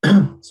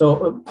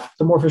 So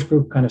the Moorfish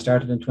Group kind of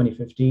started in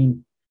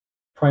 2015.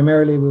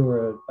 Primarily, we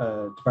were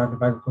a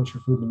Department of Agriculture,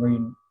 Food and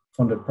Marine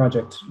funded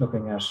project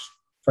looking at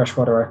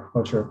freshwater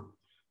aquaculture.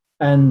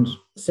 And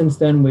since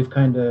then, we've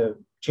kind of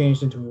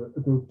changed into a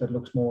group that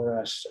looks more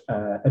at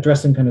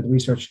addressing kind of the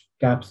research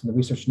gaps and the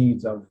research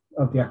needs of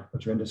the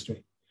aquaculture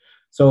industry.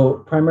 So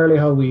primarily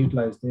how we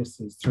utilize this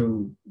is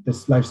through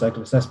this life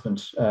cycle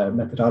assessment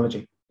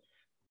methodology.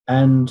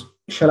 And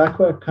Shell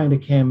Aqua kind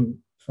of came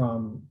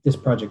from this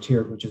project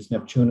here, which is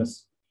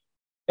Neptunus.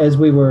 As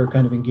we were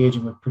kind of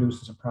engaging with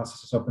producers and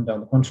processors up and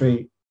down the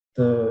country,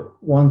 the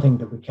one thing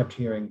that we kept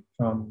hearing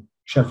from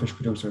shellfish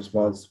producers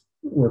was,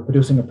 we're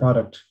producing a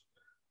product,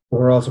 but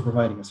we're also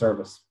providing a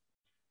service.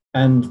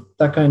 And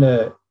that kind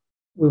of,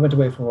 we went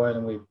away for a while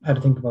and we had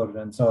to think about it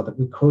and saw that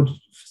we could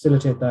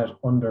facilitate that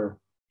under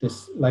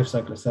this life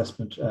cycle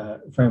assessment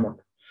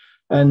framework.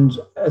 And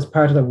as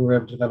part of that, we were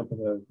able to develop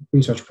a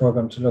research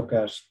program to look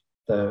at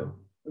the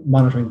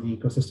monitoring the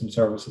ecosystem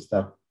services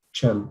that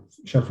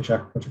shellfish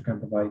aquaculture can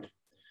provide.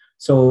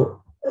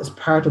 So as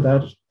part of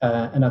that,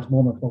 and at the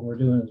moment, what we're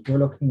doing is we're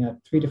looking at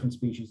 3 different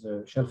species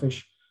of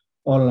shellfish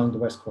all along the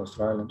west coast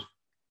of Ireland.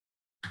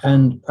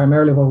 And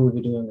primarily what we'll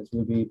be doing is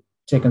we'll be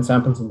taking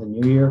samples in the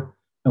new year,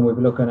 and we'll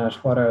be looking at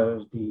what are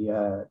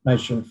the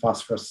nitrogen,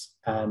 phosphorus,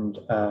 and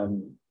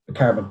the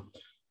carbon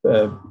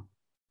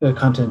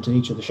content in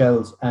each of the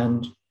shells.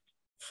 And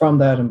from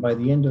that, and by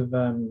the end of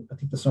I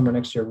think the summer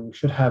next year, we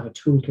should have a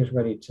toolkit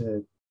ready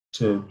to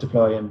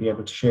deploy and be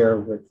able to share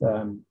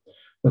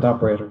with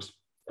operators.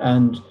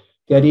 And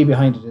the idea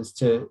behind it is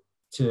to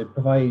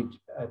provide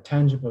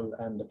tangible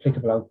and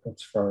applicable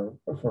outputs for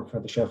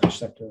the shellfish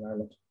sector in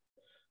Ireland.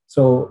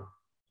 So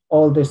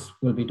all this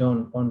will be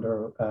done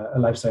under a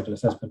life cycle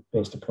assessment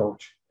based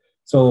approach.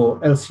 So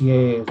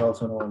LCA is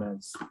also known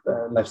as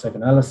life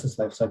cycle analysis,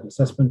 life cycle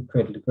assessment,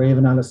 cradle to grave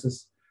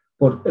analysis.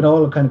 But it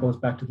all kind of goes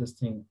back to this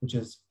thing, which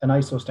is an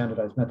ISO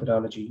standardized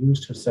methodology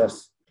used to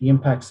assess the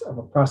impacts of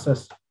a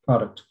process,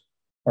 product,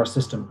 or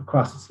system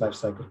across its life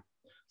cycle.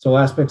 So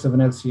aspects of an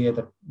LCA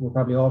that we're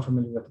probably all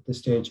familiar with at this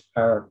stage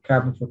are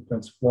carbon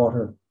footprints,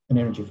 water, and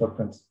energy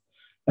footprints.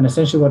 And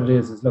essentially what it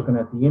is looking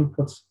at the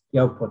inputs, the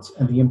outputs,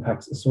 and the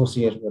impacts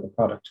associated with a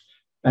product.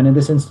 And in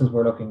this instance,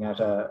 we're looking at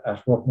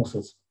rock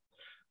mussels.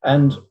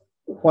 And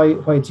why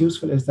it's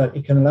useful is that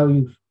it can allow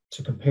you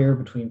to compare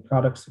between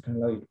products, it can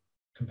allow you to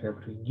compare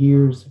between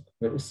years,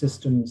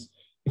 systems.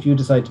 If you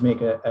decide to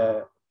make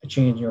a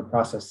change in your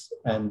process,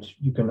 and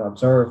you can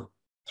observe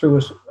through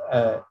it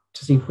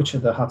to see which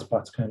of the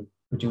hotspots kind of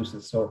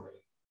produces. So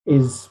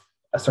is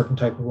a certain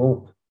type of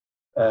rope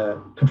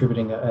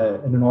contributing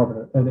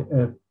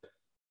an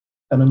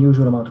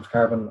unusual amount of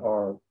carbon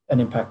or an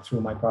impact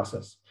through my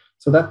process?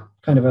 So that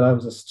kind of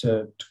allows us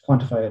to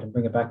quantify it and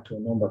bring it back to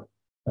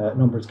a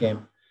numbers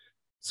game.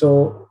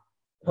 So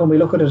when we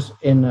look at it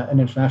in an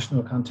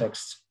international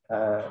context,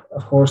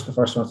 of course, the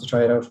first ones to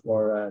try it out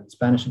were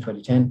Spanish in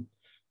 2010.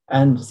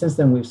 And since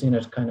then, we've seen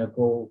it kind of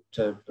go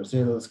to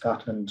Brazil,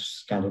 Scotland,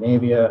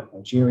 Scandinavia,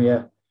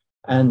 Algeria.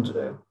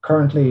 And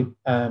currently,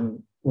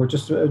 we're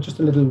just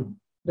a little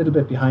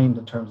bit behind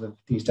in terms of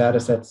these data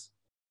sets.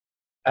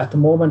 At the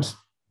moment,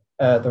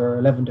 there are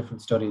 11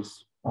 different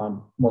studies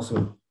on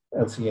mussel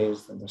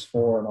LCAs, and there's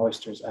 4 on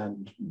oysters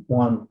and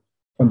 1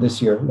 from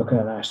this year looking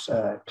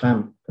at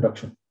clam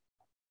production.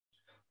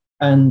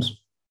 And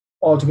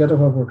altogether,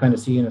 what we're kind of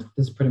seeing is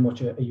this is pretty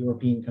much a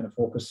European kind of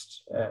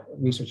focused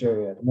research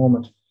area at the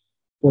moment.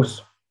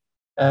 But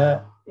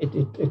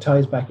it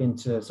ties back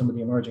into some of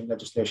the emerging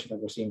legislation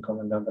that we're seeing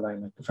coming down the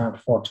line, like the Farm to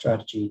Fork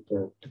strategy,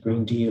 the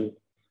Green Deal,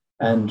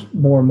 and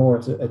more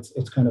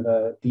it's kind of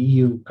the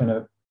EU kind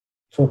of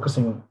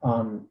focusing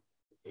on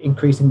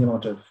increasing the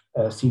amount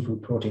of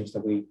seafood proteins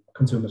that we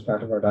consume as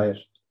part of our diet.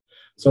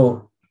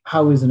 So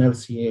how is an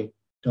LCA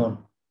done?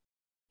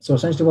 So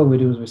essentially what we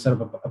do is we set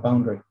up a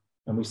boundary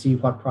and we see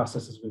what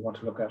processes we want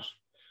to look at.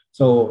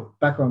 So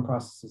background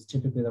processes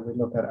typically that we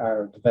look at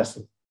are the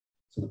vessel.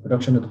 So the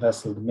production of the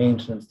vessel, the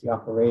maintenance, the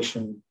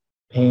operation,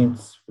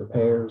 paints,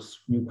 repairs,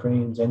 new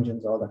cranes,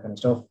 engines, all that kind of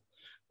stuff.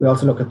 We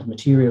also look at the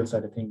material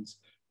side of things.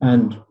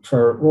 And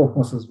for rope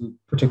mussels, we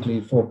particularly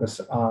focus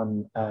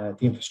on the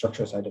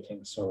infrastructure side of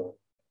things. So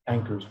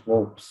anchors,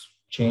 ropes,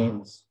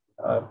 chains,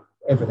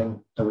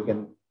 everything that we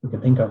can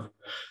think of.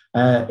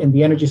 In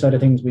the energy side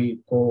of things, we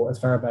go as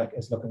far back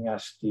as looking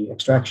at the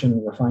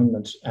extraction,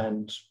 refinement,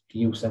 and the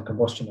use and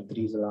combustion of the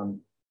diesel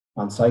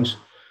on site.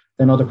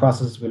 Then other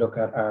processes we look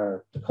at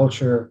are the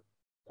culture,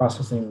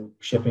 processing,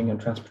 shipping,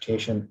 and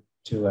transportation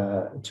to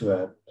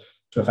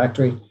a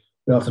factory.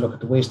 We also look at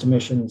the waste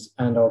emissions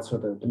and also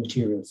the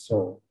materials,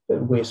 so the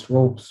waste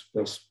ropes,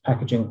 waste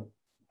packaging.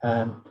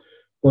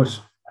 But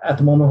at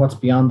the moment, what's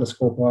beyond the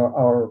scope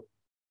of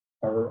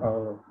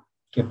our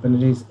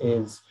capabilities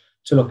is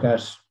to look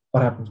at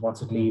what happens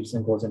once it leaves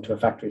and goes into a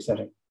factory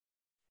setting.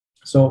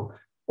 So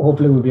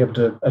hopefully we'll be able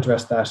to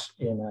address that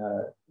in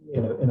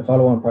a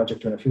follow-on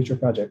project or in a future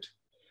project.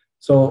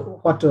 So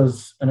what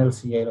does an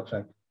LCA look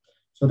like?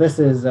 So this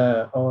is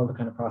all the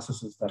kind of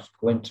processes that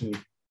go into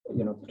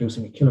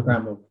producing a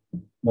kilogram of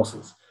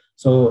mussels.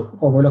 So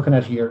what we're looking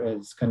at here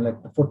is kind of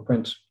like the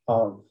footprint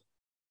of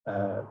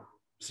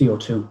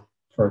CO2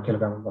 for a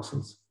kilogram of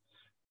mussels.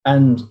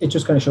 And it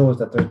just kind of shows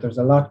that there's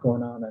a lot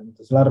going on, and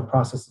there's a lot of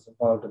processes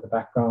involved in the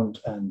background,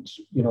 and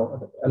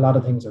a lot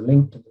of things are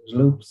linked and there's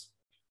loops.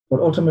 But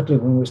ultimately,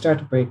 when we start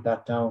to break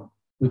that down,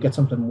 we get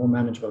something more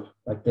manageable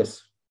like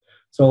this.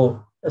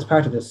 So as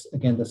part of this,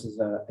 again, this is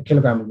a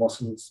kilogram of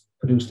mussels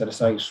produced at a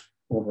site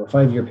over a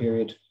 5-year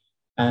period,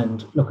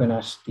 and looking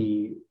at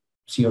the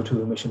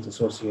CO2 emissions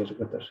associated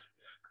with it.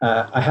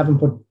 I haven't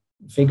put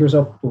figures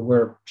up, but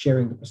we're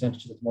sharing the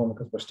percentages at the moment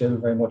because we're still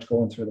very much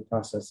going through the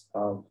process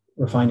of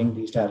refining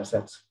these data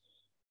sets.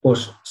 But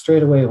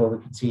straight away, what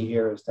we can see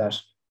here is that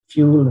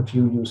fuel and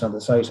fuel use on the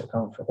site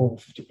account for over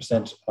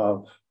 50%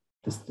 of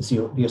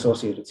the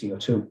associated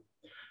CO2.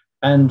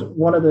 And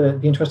one of the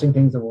interesting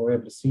things that we're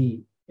able to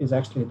see is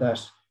actually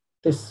that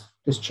this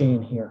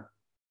chain here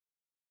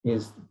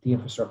is the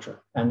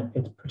infrastructure, and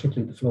it's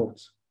particularly the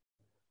floats.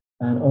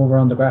 And over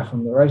on the graph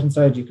on the right-hand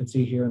side, you can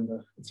see here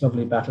in it's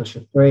lovely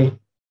battleship gray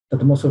that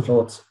the mussel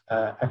floats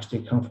actually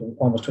account for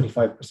almost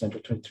 25% or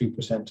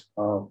 23%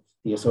 of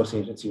the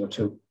associated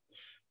CO2.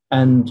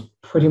 And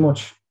pretty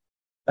much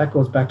that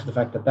goes back to the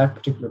fact that that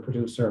particular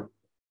producer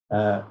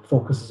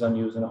focuses on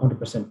using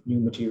 100% new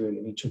material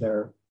in each of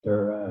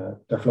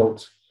their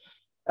floats.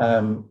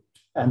 And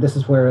this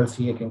is where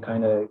LCA can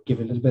kind of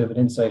give a little bit of an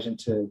insight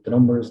into the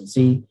numbers and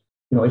see,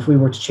 if we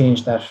were to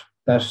change that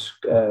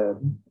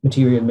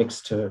material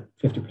mix to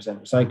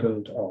 50%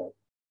 recycled or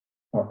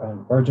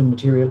virgin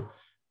material,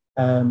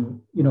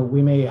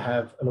 we may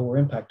have a lower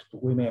impact,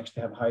 but we may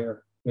actually have a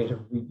higher rate of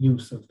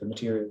reuse of the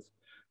materials.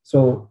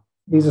 So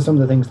these are some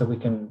of the things that we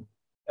can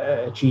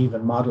achieve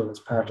and model as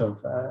part of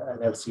an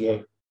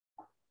LCA.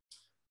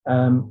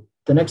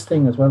 The next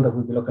thing as well that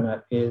we'll be looking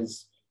at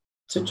is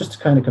just to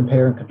kind of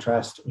compare and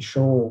contrast and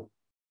show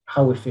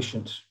how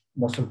efficient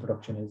mussel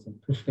production is,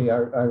 and particularly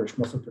Irish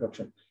mussel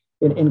production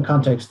in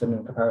context and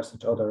in comparison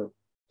to other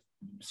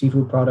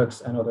seafood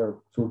products and other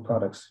food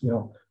products.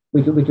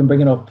 We can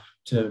bring it up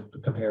to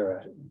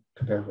compare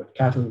with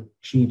cattle,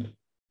 sheep,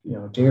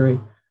 dairy,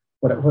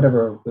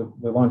 whatever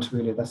we want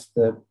really. That's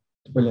the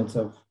brilliance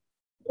of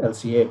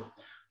LCA.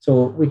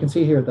 So we can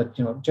see here that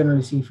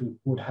generally seafood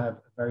would have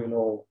a very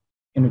low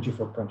energy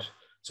footprint.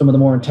 Some of the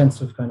more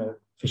intensive kind of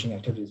fishing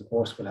activities, of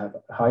course, will have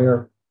a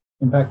higher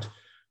impact.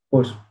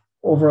 But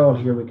overall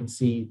here we can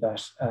see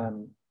that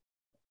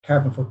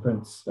carbon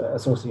footprints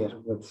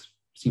associated with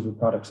seafood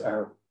products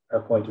are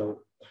quite low.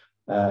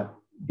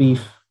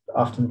 Beef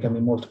often can be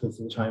multiples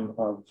of the time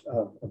of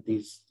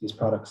these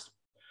products.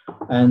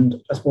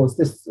 And I suppose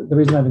the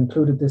reason I've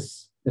included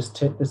this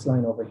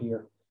line over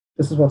here,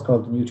 this is what's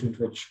called the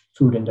nutrient-rich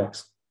food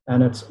index.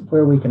 And it's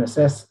where we can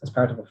assess, as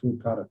part of a food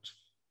product,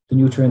 the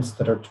nutrients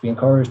that are to be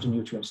encouraged and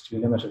nutrients to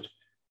be limited.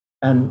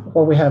 And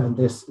what we have in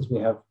this is we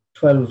have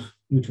 12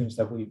 nutrients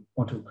that we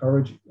want to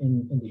encourage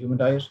in the human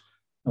diet,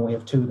 and we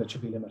have 2 that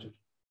should be limited.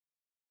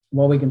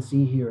 What we can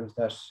see here is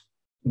that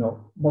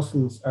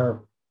mussels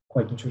are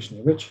quite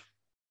nutritionally rich,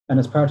 and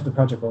as part of the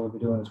project, what we'll be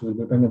doing is we'll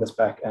be bringing this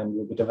back and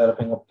we'll be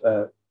developing up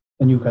a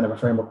new kind of a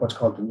framework, what's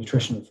called the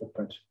nutritional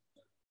footprint.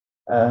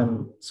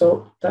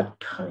 So that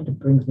kind of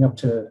brings me up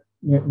to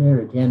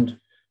near the end.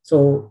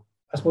 So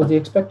I suppose the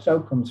expected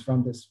outcomes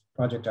from this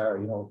project are,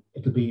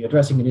 it'll be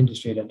addressing an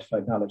industry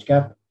identified knowledge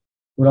gap.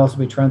 We'll also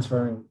be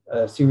transferring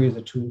a series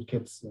of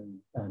toolkits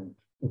and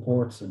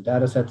reports and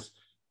data sets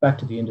back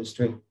to the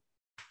industry.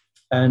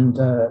 And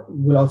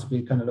we'll also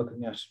be kind of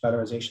looking at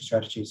valorization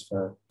strategies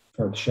for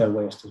the shell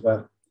waste as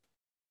well.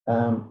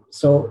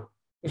 So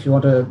if you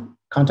want to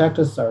contact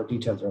us, our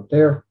details are up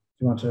there.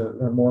 If you want to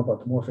learn more about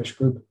the Moorfish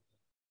Group,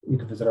 you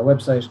can visit our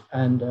website.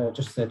 And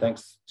just to say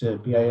thanks to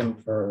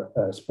BIM for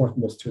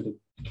supporting us through the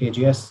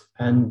KGS,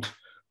 and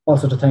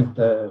also to thank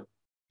the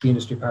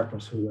industry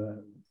partners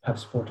who have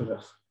supported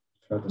us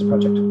throughout this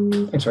project.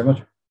 Thanks very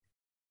much.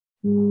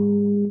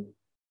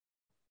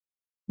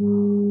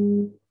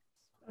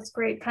 That's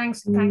great.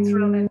 Thanks,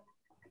 Ronan.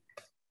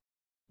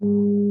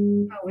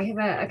 Oh, we have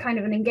a kind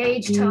of an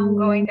engaged tone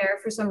going there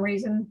for some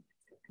reason.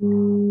 I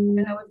don't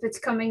know if it's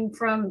coming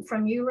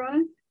from you,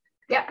 Ronan.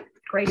 Yeah,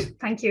 great.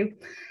 Thank you.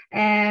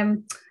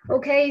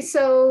 Okay,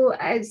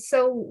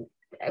 so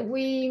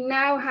we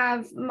now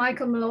have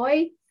Michael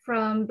Malloy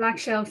from Black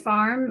Shell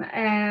Farm.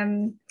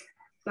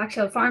 Black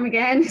Shell Farm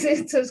again,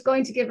 so it's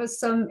going to give us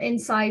some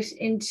insight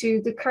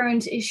into the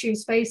current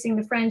issues facing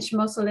the French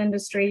mussel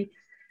industry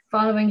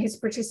following his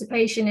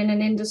participation in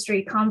an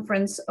industry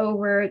conference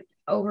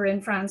over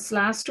in France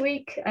last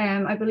week.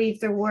 I believe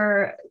there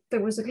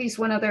was at least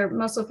one other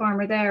mussel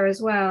farmer there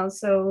as well.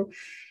 So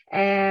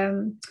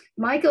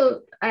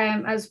Michael,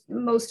 as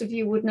most of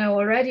you would know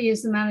already,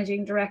 is the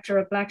managing director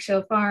of Black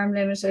Shell Farm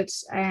Limited,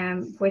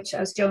 which,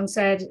 as Joan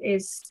said,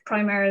 is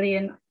primarily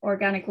an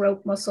organic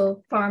rope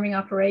mussel farming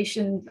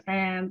operation,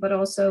 but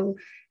also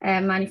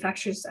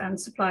manufactures and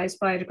supplies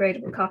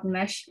biodegradable cotton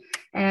mesh.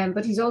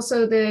 But he's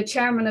also the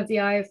chairman of the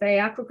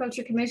IFA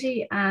Aquaculture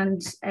Committee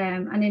and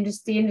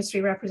the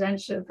industry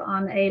representative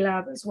on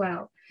ALAB as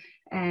well.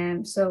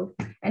 So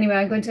anyway,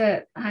 I'm going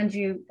to hand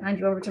you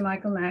over to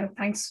Michael now.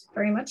 Thanks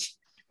very much.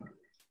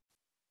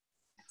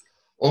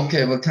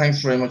 Okay, well,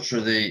 thanks very much for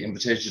the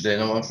invitation today.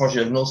 Now,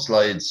 unfortunately, I have no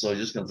slides, so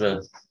you're just going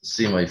to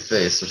see my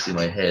face or see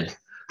my head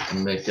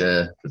and make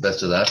the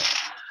best of that.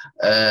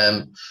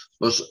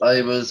 But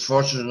I was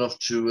fortunate enough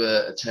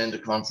to attend a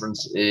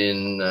conference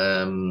in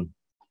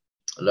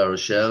La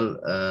Rochelle,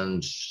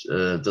 and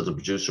the other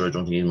producer, I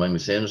don't think he'd mind me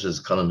saying it, is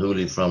Colin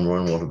Hooley from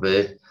Royal Water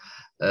Bay.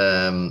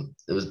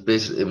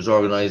 It was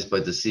organised by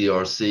the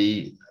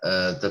CRC,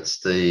 that's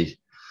the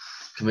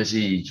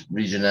Committee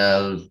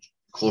Regional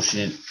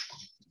Coaching.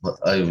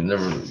 I've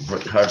never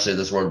hard to say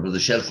this word, but the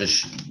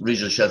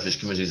regional shellfish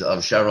committees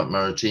of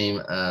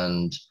Charente-Maritime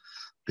and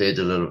Pays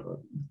de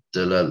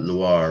la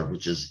Loire,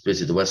 which is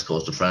basically the west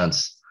coast of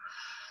France.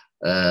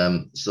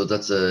 So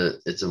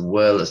it's a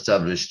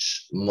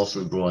well-established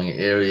mussel growing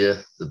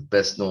area. The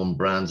best known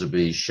brands would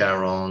be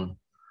Charon,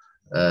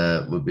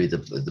 would be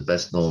the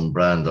best known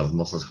brand of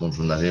mussels coming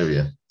from that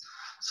area.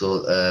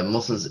 So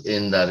mussels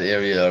in that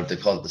area, they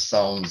call it the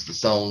sounds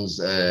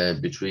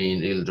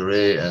between Ile de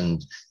Ré and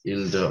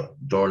Ile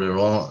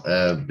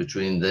d'Orléans,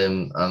 between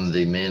them and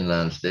the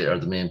mainland, they are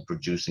the main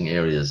producing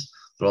areas.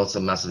 They're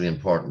also massively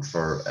important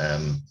for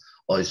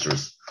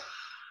oysters.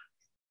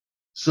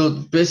 So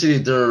basically,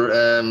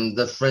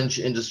 the French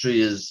industry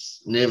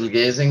is navel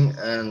gazing,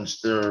 and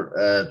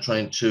they're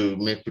trying to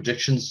make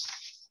predictions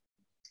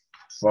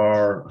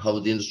for how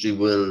the industry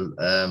will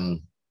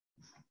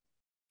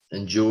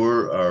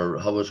endure or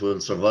how it will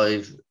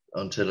survive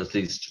until at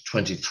least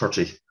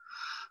 2030.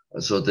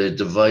 So they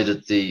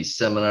divided the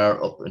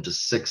seminar up into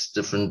 6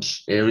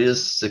 different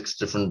areas, 6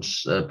 different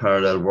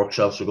parallel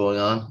workshops were going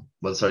on.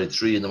 Well, sorry,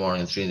 3 in the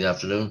morning and 3 in the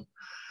afternoon.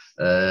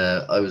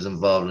 I was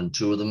involved in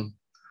 2 of them,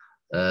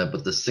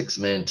 but the 6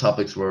 main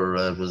topics were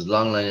was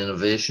longline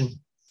innovation,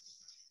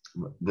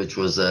 which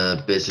was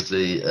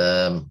basically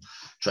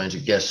trying to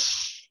get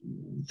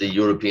the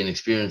European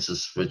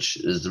experiences, which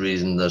is the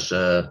reason that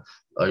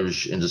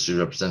Irish industry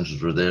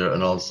representatives were there.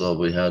 And also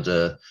we had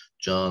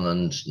John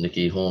and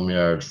Nikki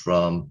Homeyard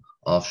from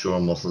Offshore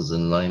Mussels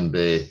in Lime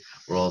Bay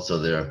were also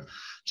there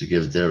to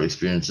give their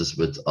experiences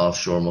with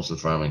offshore mussel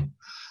farming.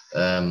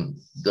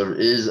 There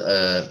is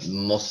a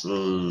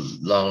mussel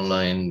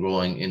longline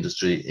growing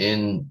industry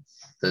in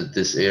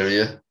this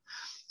area.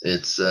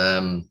 It's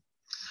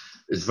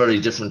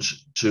very different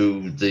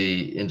to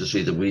the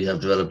industry that we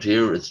have developed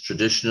here. It's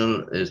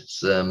traditional,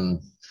 it's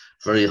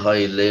very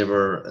high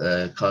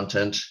labor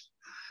content.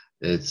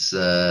 It's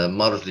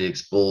moderately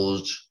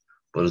exposed,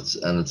 but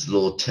it's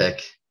low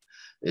tech.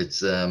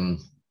 It's not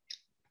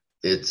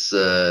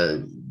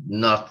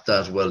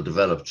that well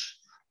developed,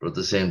 but at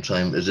the same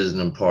time, it is an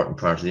important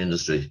part of the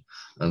industry.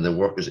 And they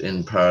work it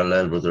in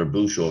parallel with their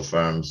Bouchot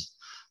farms,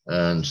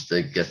 and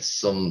they get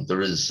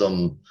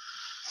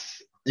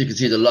you can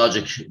see the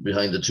logic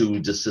behind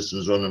the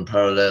systems run in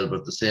parallel, but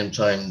at the same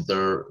time,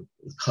 their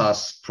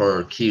costs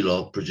per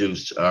kilo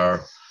produced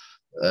are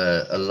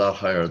a lot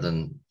higher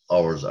than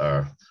ours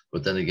are.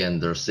 But then again,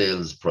 their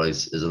sales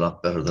price is a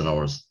lot better than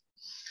ours.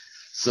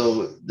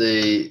 So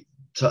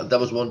that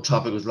was one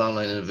topic, was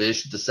longline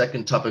innovation. The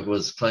second topic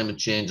was climate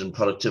change and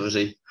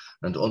productivity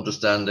and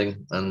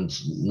understanding and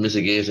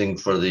mitigating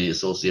for the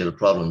associated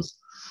problems.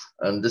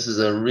 And this is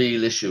a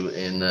real issue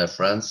in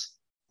France.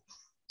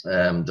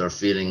 They're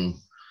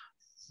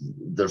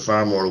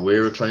far more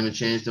aware of climate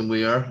change than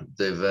we are.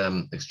 They've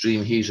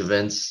extreme heat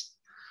events.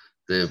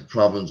 They have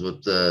problems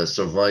with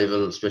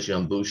survival, especially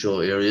on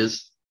Bouchot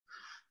areas.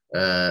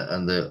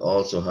 And they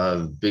also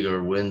have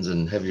bigger winds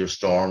and heavier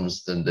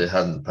storms than they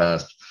had in the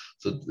past.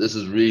 So this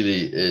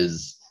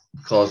is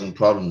causing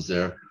problems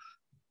there,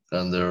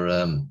 and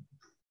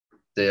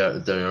they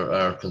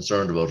are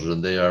concerned about it,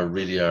 and they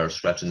really are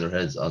scratching their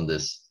heads on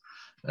this.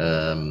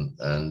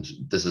 And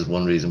this is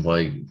one reason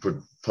why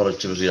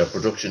productivity or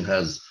production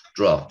has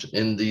dropped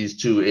in these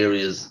 2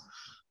 areas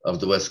of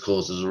the West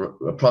Coast. There's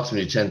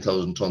approximately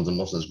 10,000 tons of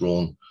mussels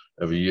grown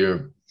every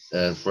year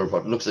for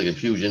what looks like a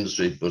huge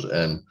industry, but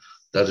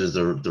that is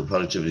their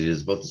productivity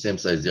is about the same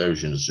size as the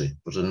Irish industry,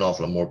 but an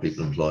awful lot more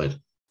people employed.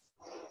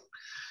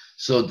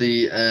 So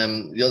the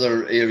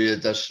other area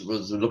that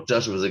was looked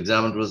at, was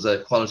examined, was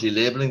quality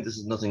labelling. This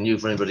is nothing new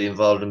for anybody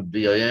involved in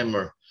BIM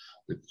or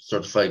the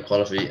certified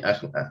quality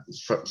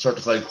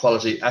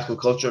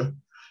aquaculture.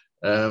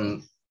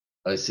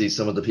 I see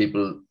some of the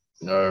people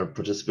are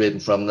participating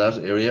from that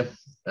area.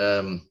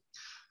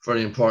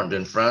 Very important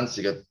in France.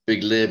 You get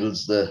big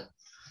labels. The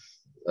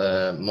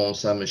Mont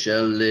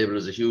Saint-Michel label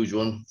is a huge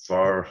one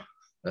for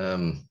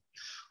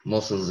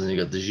mussels, and you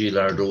got the Gilles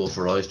Ardot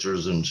for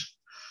oysters. And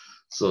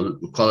so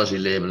quality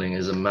labeling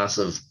is a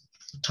massive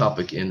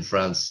topic in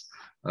France,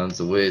 and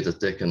it's a way that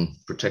they can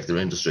protect their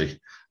industry,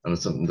 and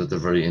it's something that they're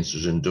very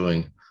interested in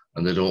doing,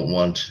 and they don't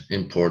want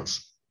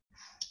imports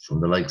from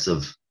the likes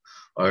of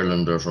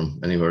Ireland or from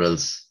anywhere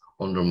else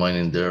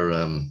undermining their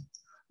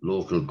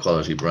local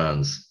quality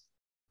brands.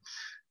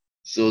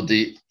 So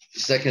the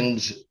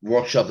second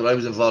workshop that I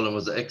was involved in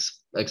was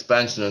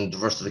expansion and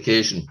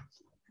diversification,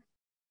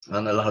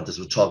 and a lot of this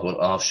would talk about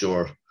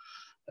offshore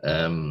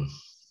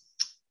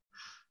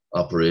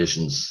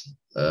operations.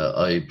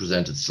 I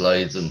presented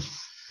slides, and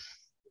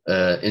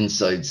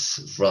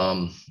insights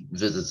from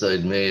visits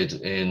I'd made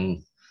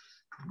in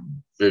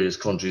various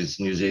countries,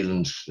 New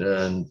Zealand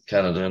and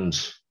Canada and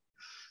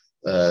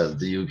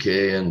the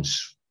UK, and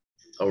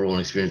our own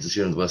experiences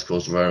here on the west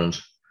coast of Ireland,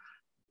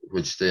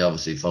 which they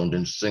obviously found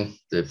interesting.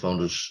 They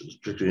found it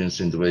particularly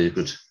interesting the way you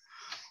could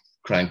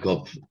crank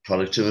up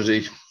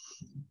productivity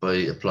by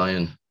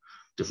applying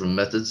different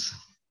methods.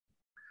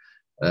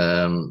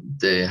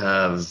 They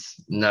have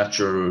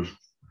natural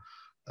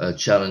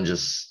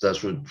challenges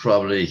that would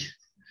probably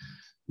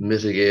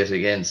mitigate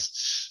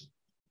against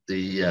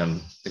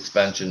the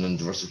expansion and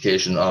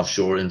diversification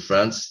offshore in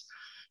France.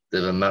 They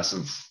have a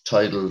massive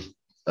tidal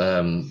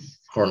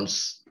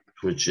currents,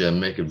 which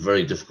make it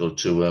very difficult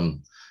to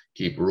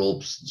keep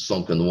ropes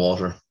sunk in the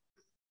water.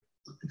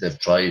 They've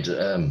tried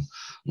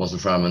mussel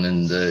farming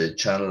in the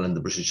channel, in the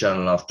British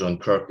Channel off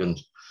Dunkirk, and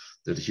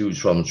they had a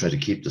huge problem trying to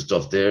keep the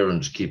stuff there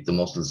and keep the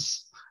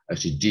mussels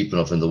actually deep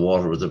enough in the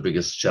water was their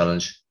biggest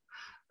challenge.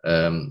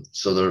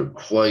 So they're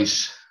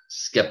quite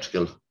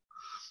skeptical.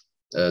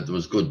 There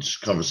was good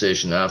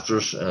conversation after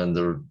it, and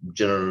they're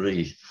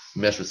generally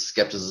met with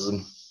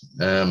skepticism.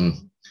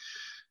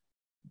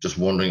 Just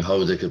wondering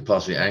how they could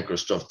possibly anchor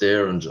stuff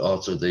there, and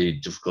also the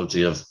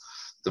difficulty of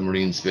the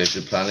marine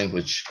spatial planning,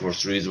 which of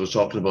course Theresa was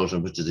talking about,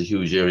 and which is a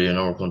huge area in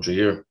our country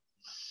here.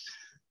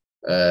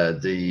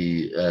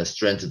 The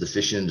strength of the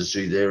fishing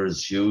industry there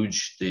is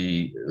huge.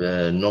 The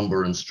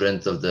number and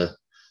strength of the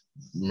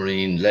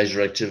marine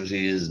leisure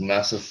activity is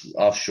massive.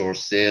 Offshore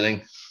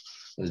sailing,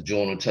 as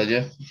Joan will tell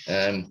you,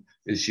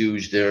 is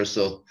huge there.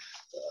 So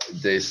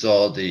they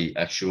saw the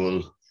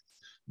actual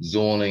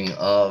zoning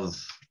of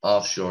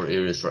offshore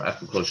areas for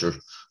aquaculture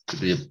to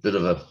be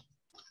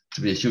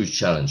a huge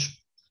challenge.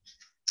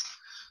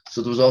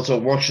 So there was also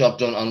a workshop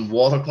done on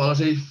water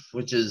quality,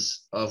 which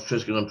is of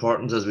critical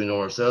importance, as we know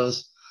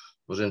ourselves.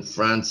 But in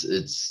France,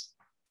 it's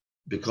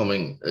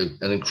becoming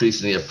an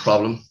increasingly a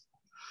problem.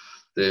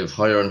 They have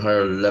higher and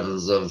higher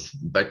levels of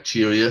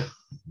bacteria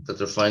that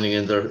they're finding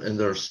in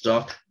their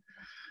stock,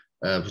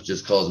 which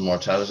is causing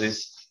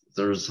mortalities.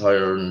 There's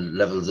higher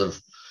levels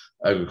of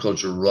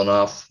agricultural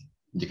runoff.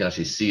 You can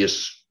actually see it,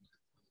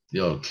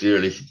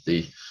 clearly.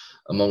 The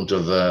amount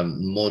of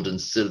mud and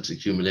silt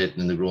accumulating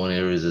in the growing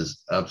areas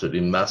is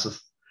absolutely massive.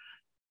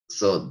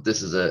 So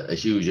this is a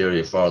huge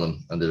area for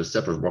them, and there's a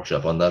separate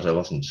workshop on that.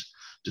 I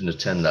didn't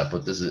attend that,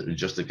 but this is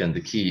just again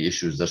the key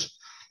issues that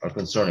are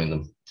concerning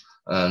them.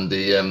 And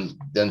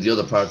then the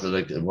other part that,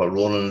 like what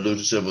Ronan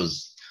alluded to,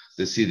 was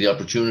they see the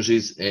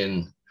opportunities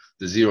in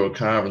the zero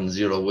carbon,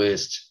 zero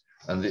waste,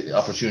 and the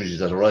opportunities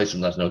that arise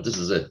from that. Now, this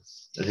is a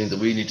thing that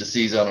we need to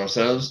seize on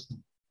ourselves.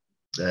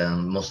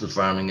 Mussel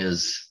farming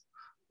is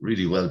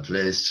really well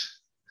placed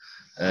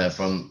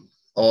from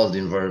all the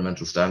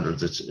environmental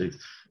standards. It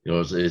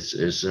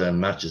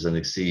matches and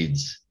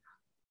exceeds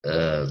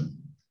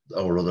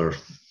our other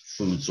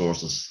food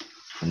sources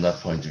from that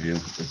point of view.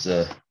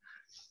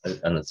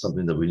 And it's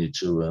something that we need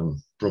to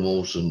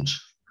promote and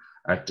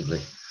actively.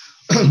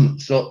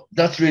 So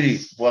that's really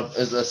what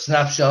is a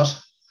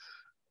snapshot.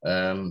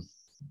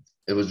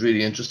 It was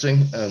really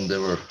interesting, and they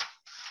were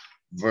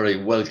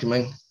very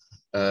welcoming,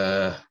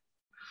 and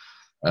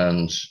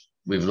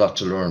we've a lot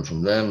to learn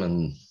from them,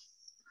 and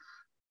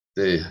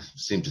they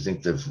seem to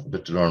think they've a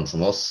bit to learn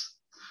from us.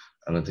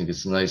 And I think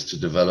it's nice to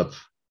develop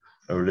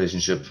a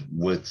relationship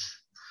with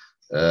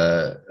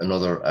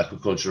another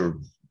aquaculture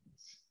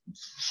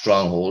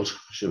stronghold,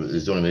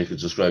 is the only way you could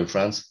describe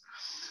France.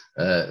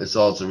 It's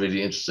also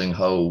really interesting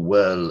how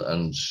well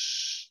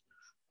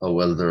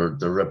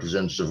their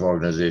representative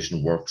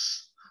organization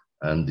works,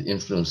 and the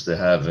influence they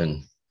have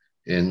in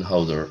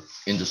how their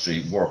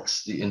industry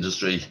works. The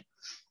industry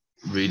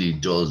really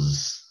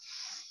does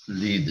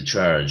lead the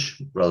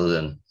charge rather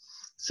than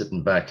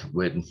sitting back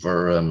waiting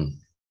for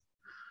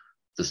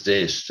the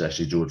state to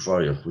actually do it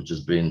for you, which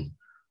has been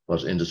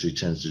what industry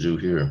tends to do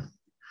here.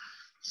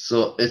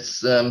 So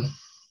it's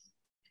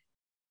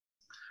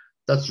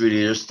that's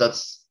really it.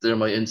 They're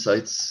my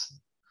insights.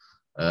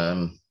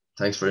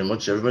 Thanks very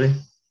much, everybody.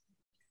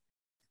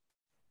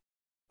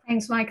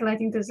 Thanks, Michael. I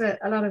think there's a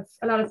lot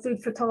of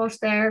food for thought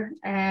there,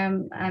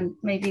 and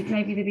maybe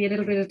there'll be a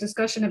little bit of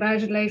discussion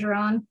about it later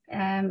on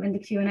in the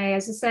Q&A.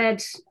 As I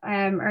said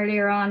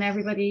earlier on,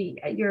 everybody,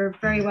 you're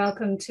very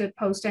welcome to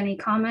post any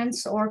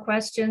comments or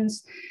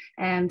questions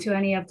to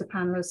any of the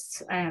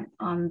panelists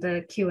on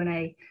the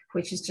Q&A,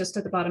 which is just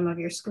at the bottom of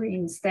your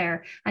screens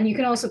there. And you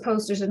can also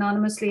post it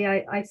anonymously,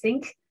 I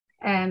think,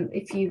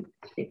 if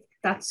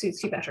that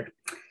suits you better.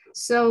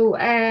 So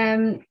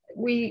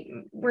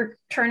we're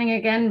turning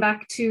again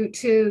back to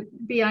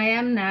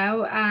BIM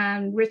now,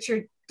 and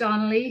Richard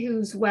Donnelly,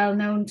 who's well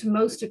known to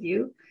most of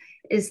you,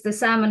 is the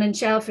Salmon and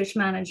Shellfish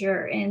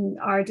Manager in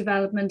our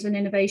Development and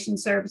Innovation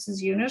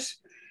Services unit.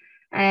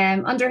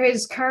 Under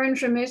his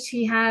current remit,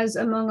 he has,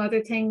 among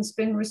other things,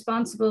 been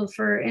responsible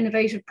for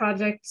innovative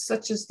projects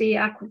such as the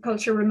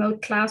Aquaculture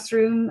Remote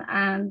Classroom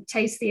and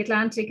Taste the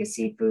Atlantic, a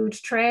seafood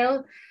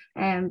trail.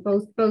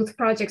 Both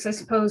projects, I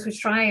suppose, which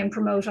try and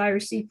promote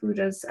Irish seafood,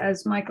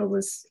 as Michael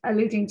was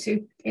alluding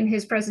to in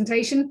his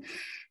presentation.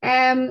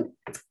 And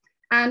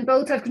and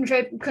both have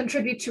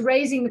contributed to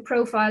raising the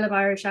profile of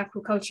Irish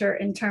aquaculture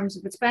in terms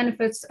of its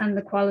benefits and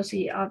the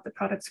quality of the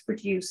products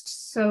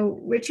produced. So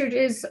Richard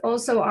is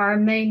also our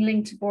main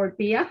link to Board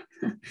BIA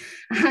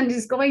and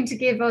is going to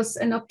give us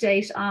an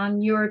update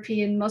on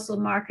European mussel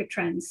market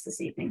trends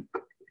this evening.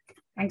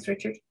 Thanks,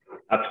 Richard.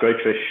 That's great,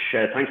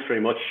 Trish. Thanks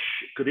very much.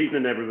 Good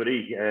evening,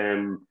 everybody.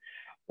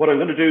 What I'm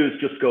going to do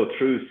is just go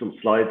through some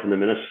slides in a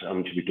minute,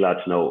 and you'll be glad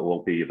to know it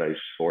won't be about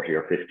 40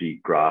 or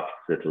 50 graphs.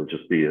 It'll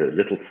just be a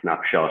little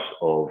snapshot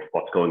of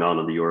what's going on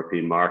in the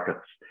European markets.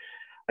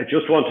 I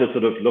just want to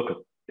sort of look at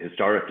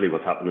historically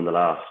what's happened in the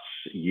last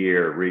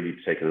year, really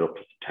taking it up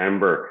to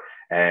September.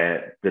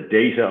 The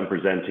data I'm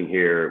presenting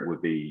here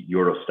would be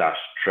Eurostat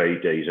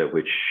trade data,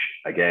 which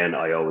again,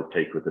 I always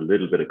take with a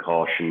little bit of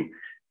caution.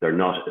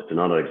 It's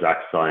not an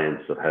exact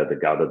science of how they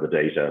gather the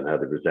data and how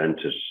they present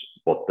it.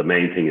 But the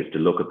main thing is to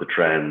look at the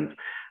trends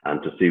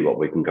and to see what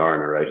we can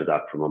garner out of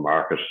that from a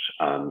market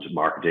and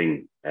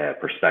marketing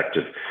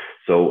perspective.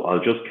 So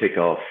I'll just kick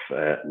off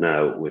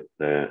now with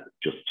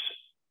just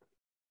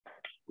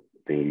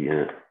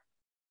the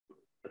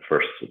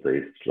first of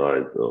these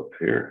slides up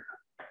here.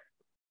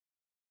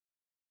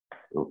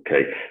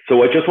 Okay,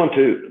 so I just want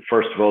to,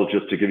 first of all,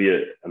 just to give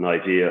you an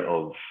idea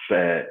of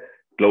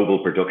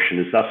global production.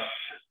 Is that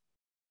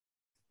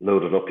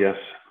loaded up yet?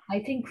 I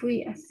think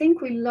we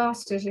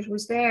lost it. It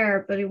was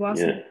there, but it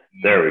wasn't. Yeah,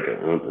 there we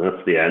go.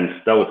 That's the end.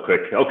 That was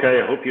quick.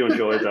 Okay, I hope you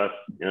enjoyed that.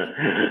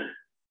 Yeah.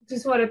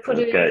 Just want to put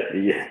it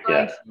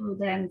in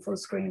then full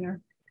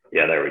screener.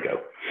 Yeah, there we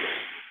go.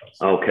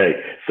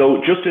 Okay,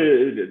 so just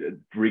to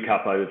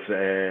recap,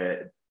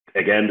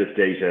 again, this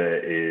data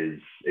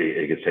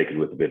it gets taken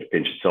with a bit of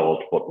pinch of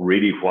salt, but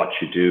really what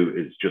you do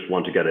is just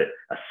want to get a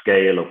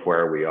scale of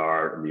where we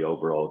are in the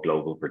overall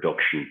global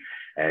production.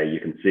 You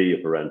can see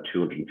up around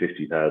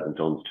 250,000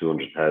 tons,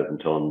 200,000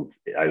 tons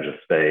out of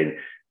Spain,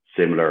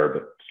 similar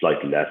but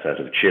slightly less out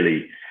of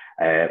Chile.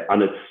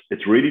 And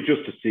it's really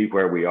just to see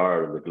where we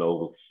are in the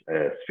global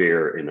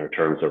sphere in our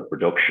terms of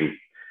production.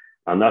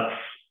 And that's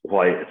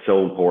why it's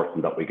so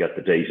important that we get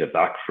the data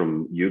back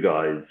from you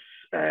guys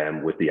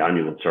with the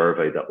annual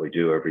survey that we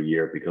do every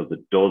year, because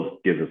it does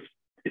give us,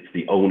 it's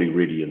the only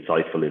really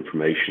insightful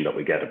information that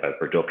we get about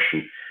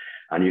production.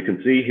 And you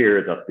can see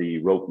here that the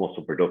rope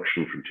mussel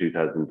production from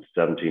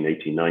 2017,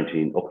 18,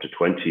 19 up to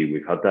 20,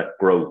 we've had that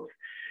growth.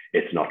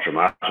 It's not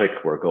dramatic.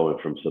 We're going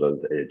from sort of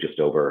just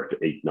over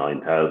 8,000,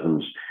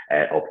 9,000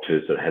 up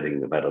to sort of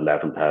heading about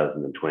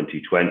 11,000 in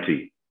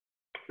 2020.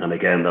 And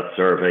again, that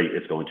survey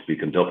is going to be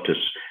conducted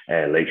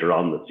later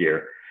on this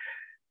year.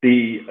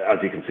 As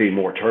you can see,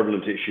 more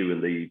turbulent issue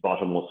in the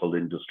bottom mussel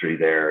industry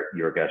there,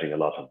 you're getting a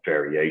lot of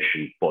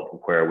variation, but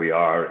where we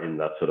are in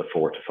that sort of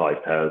 4,000 to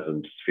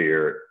 5,000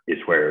 sphere is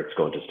where it's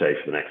going to stay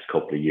for the next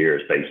couple of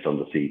years based on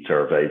the seed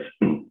surveys,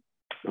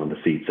 on the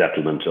seed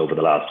settlement over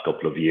the last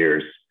couple of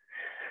years.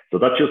 So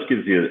that just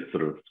gives you a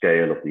sort of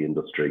scale of the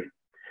industry.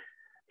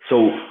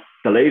 So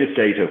the latest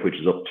data, which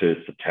is up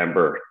to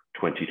September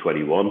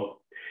 2021,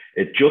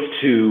 it just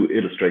to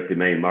illustrate the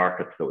main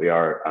markets that we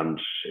are, and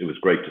it was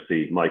great to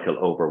see Michael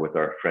over with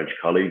our French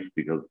colleagues,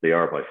 because they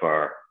are by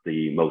far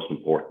the most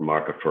important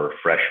market for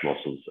fresh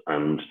mussels.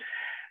 And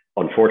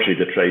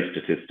unfortunately, the trade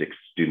statistics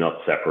do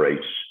not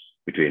separate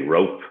between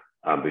rope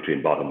and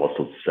between bottom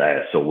mussels.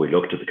 So we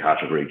looked at the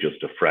category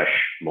just of fresh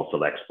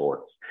mussel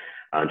exports.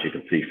 And you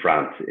can see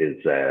France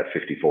is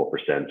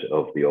 54%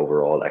 of the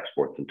overall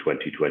exports in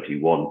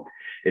 2021.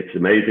 It's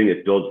amazing.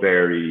 It does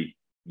vary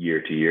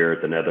year to year.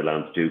 The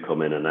Netherlands do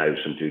come in and out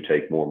and do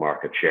take more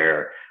market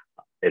share.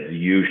 It's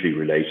usually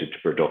related to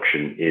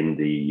production in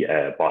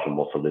the bottom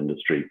mussel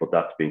industry, but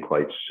that's been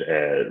quite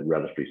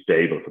relatively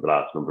stable for the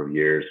last number of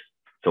years.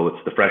 So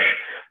it's the fresh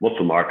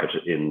mussel market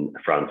in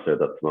France that's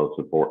the most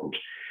important.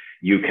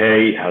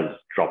 UK has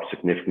dropped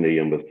significantly,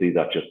 and we'll see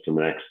that just in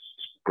the next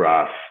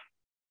graph.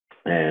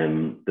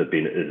 There's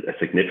been a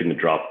significant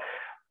drop.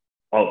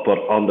 But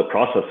on the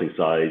processing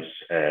side,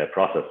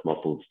 processed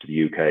mussels to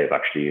the UK have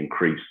actually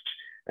increased.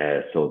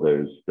 So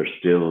there's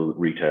still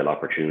retail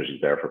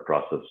opportunities there for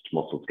processed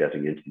mussels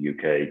getting into the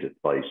UK,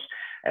 despite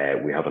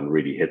we haven't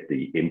really hit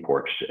the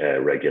import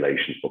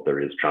regulations, but there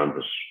is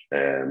transit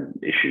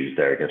issues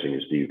there getting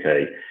into the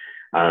UK.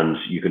 And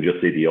you can just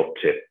see the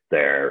uptick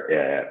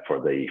there for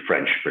the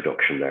French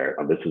production there.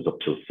 And this is up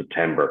to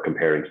September,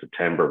 comparing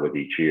September with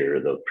each year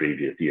of those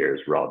previous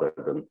years, rather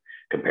than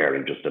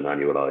comparing just an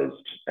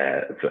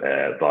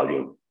annualized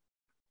volume.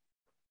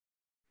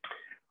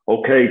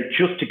 Okay,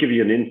 just to give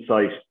you an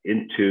insight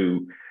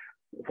into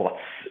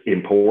what's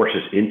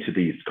imported into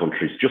these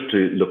countries, just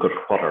to look at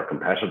what our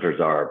competitors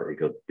are,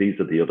 because these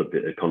are the other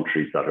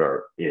countries that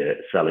are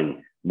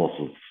selling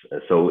mussels.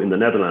 So in the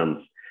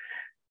Netherlands,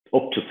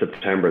 up to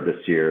September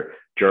this year,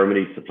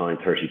 Germany supplying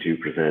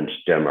 32%,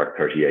 Denmark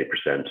 38%,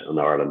 and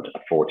Ireland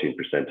at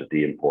 14% of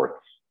the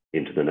imports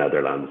into the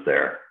Netherlands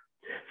there.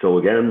 So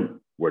again,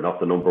 we're not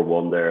the number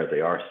one there. They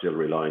are still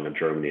relying on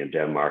Germany and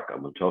Denmark,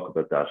 and we'll talk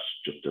about that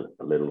just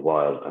a little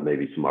while, and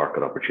maybe some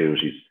market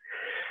opportunities.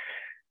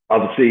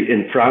 Obviously,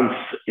 in France,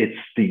 it's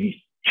the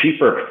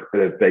cheaper,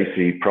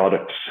 basically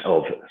products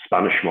of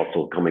Spanish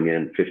mussel coming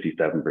in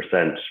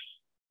 57%,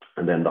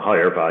 and then the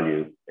higher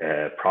value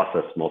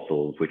processed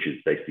mussels, which is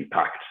basically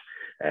packed.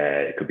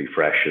 It could be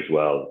fresh as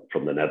well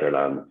from the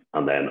Netherlands,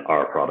 and then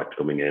our product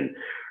coming in.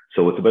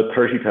 So it's about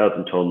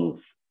 30,000 tonnes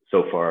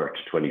so far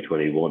to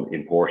 2021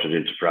 imported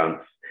into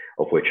France,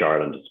 of which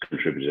Ireland is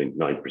contributing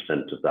 9%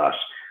 of that.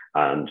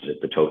 And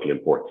the total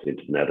imports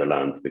into the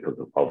Netherlands, because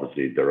of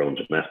obviously their own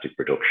domestic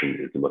production,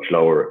 is much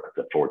lower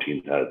at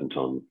 14,000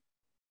 tonnes.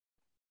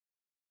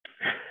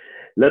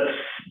 Let's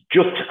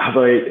just have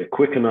a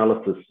quick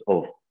analysis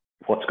of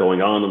what's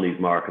going on in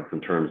these markets in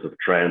terms of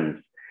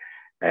trends.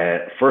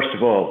 First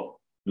of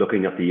all,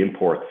 looking at the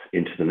imports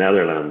into the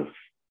Netherlands,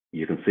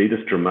 you can see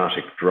this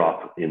dramatic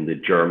drop in the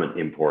German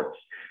imports.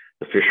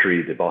 The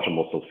fishery, the bottom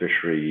mussel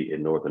fishery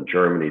in northern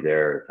Germany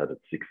there has had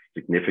a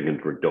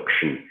significant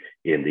reduction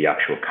in the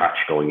actual catch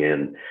going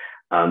in.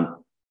 And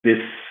this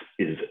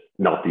is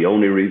not the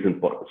only reason,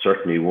 but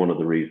certainly one of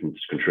the reasons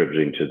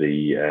contributing to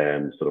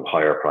the sort of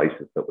higher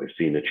prices that we've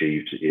seen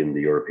achieved in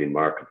the European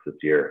markets this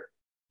year.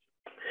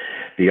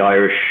 The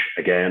Irish,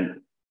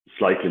 again,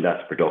 slightly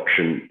less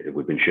production.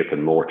 We've been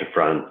shipping more to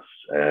France,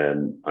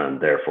 and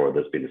therefore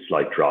there's been a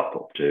slight drop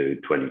up to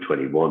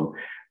 2021.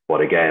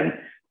 But again,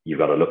 you've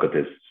got to look at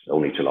this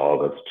only till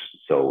August,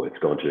 so it's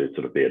going to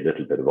sort of be a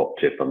little bit of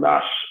uptick on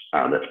that,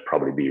 and it's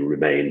probably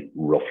remain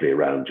roughly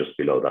around just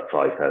below that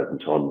 5,000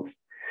 tonnes.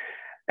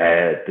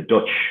 The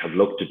Dutch have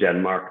looked to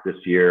Denmark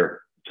this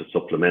year to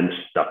supplement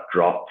that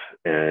drop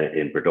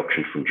in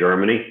production from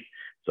Germany,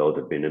 so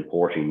they've been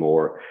importing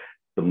more.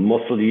 The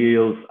mussel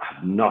yields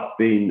have not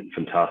been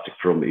fantastic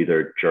from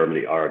either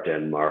Germany or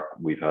Denmark.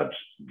 We've had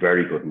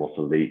very good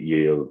mussel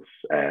yields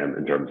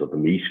in terms of the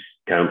meat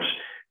count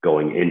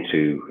going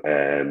into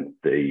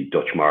the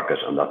Dutch market,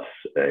 and that's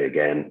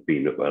again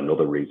been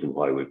another reason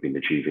why we've been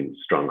achieving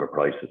stronger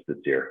prices this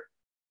year.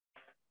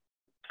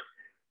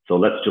 So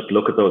let's just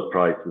look at those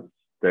prices.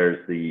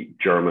 There's the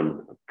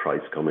German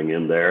price coming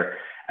in there.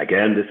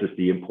 Again, this is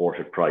the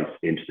imported price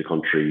into the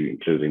country,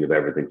 including of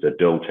everything. So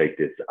don't take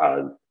this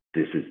as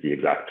this is the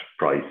exact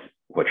price.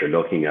 What you're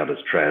looking at is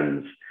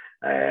trends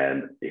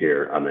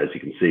here, and as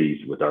you can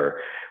see,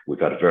 we've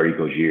had a very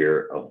good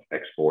year of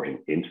exporting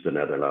into the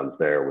Netherlands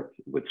there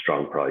with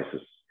strong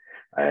prices.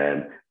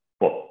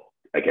 But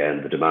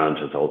again, the demand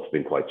has also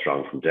been quite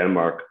strong from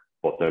Denmark,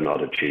 but they're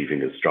not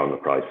achieving as strong a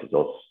price as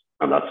us,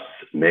 and that's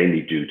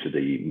mainly due to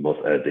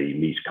the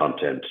meat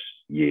content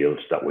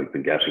yields that we've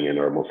been getting in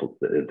our mussels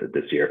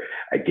this year.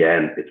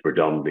 Again, it's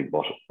predominantly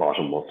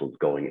bottom mussels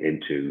going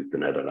into the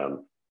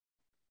Netherlands.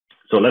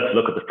 So let's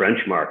look at the French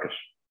market.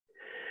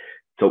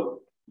 So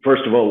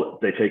first of all,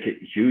 they take a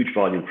huge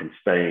volume from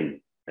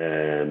Spain.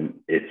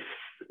 It's,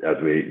 as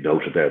we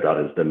noted there,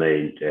 that is the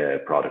main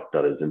product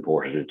that is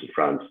imported into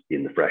France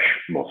in the fresh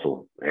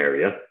mussel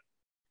area.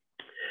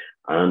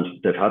 And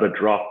they've had a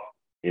drop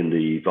in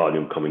the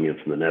volume coming in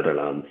from the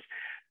Netherlands.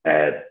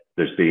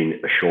 There's been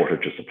a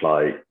shortage of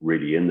supply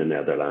really in the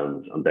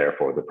Netherlands, and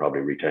therefore they're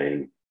probably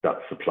retaining that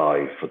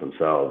supply for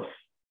themselves.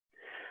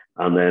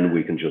 And then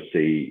we can just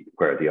see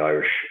where the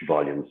Irish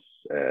volumes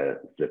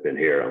slip in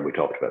here, and we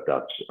talked about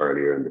that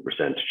earlier in the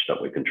percentage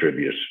that we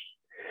contribute.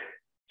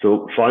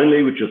 So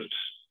finally, we're just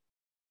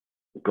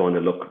going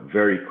to look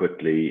very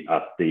quickly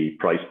at the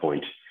price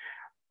point.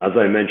 As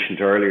I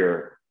mentioned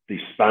earlier, the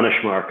Spanish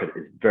market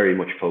is very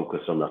much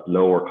focused on that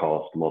lower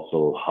cost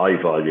mussel,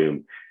 high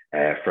volume,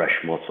 fresh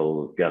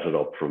mussel, get it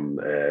up from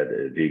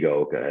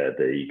Vigo,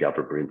 the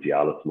Gabra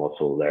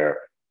mussel there,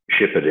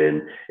 ship it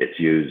in. It's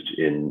used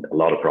in a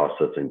lot of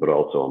processing, but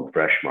also on the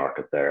fresh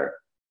market there.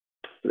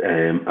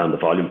 And the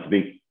volumes have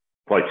been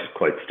quite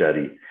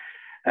steady,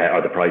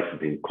 or the price has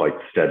been quite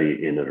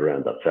steady in and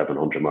around that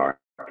 700 mark.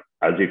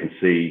 As you can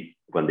see,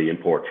 when they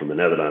import from the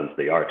Netherlands,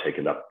 they are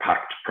taking that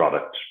packed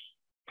product,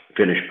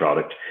 finished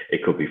product.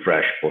 It could be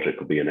fresh, but it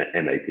could be in an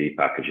MAP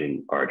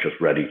packaging or just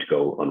ready to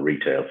go on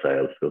retail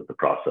sales, because the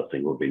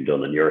processing will be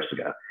done in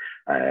Ursula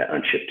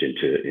and shipped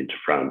into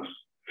France.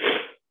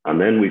 And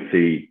then we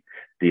see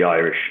the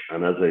Irish,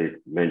 and as I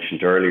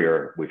mentioned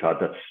earlier, we've had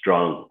that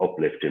strong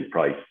uplift in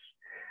price.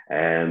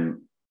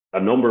 A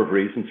number of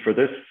reasons for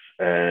this.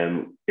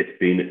 It's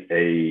been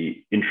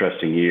an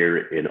interesting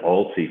year in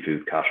all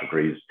seafood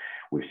categories.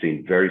 We've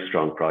seen very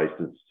strong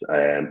prices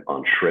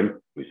on shrimp.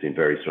 We've seen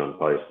very strong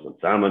prices on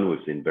salmon.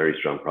 We've seen very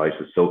strong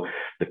prices. So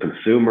the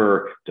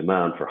consumer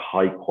demand for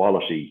high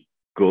quality,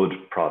 good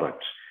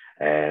product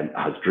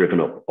has driven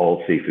up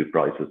all seafood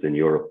prices in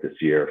Europe this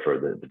year for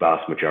the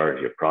vast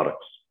majority of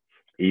products,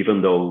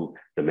 even though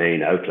the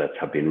main outlets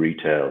have been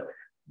retail.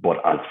 But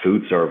as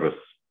food service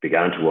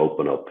began to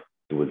open up,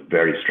 there was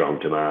very strong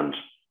demand.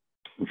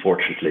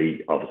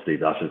 Unfortunately, obviously,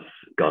 that has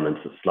gone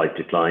into slight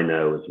decline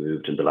now as we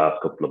moved in the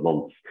last couple of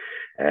months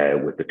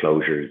with the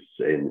closures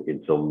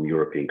in some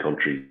European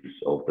countries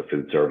of the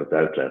food service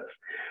outlets.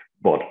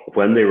 But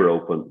when they were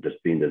open,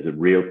 there's a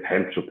real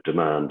pent-up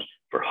demand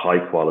for high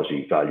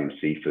quality value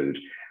seafood.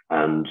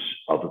 And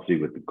obviously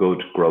with the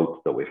good growth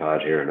that we've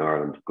had here in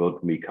Ireland,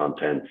 good meat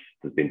contents,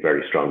 there's been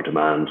very strong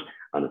demand.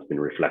 and it's been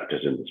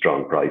reflected in the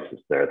strong prices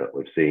there that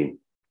we've seen.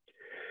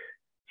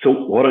 So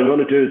what I'm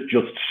going to do is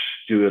just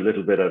do a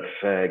little bit of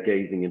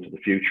gazing into the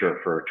future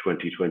for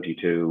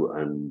 2022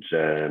 and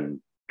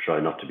try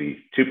not to be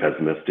too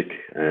pessimistic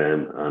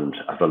and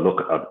have a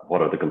look at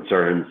what are the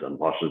concerns and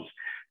what is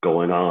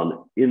going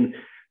on in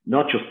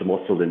not just the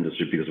mussel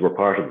industry, because we're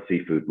part of the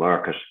seafood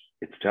market.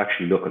 It's to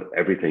actually look at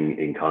everything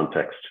in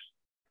context.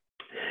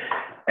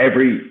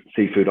 Every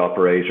seafood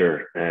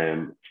operator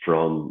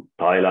from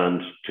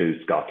Thailand to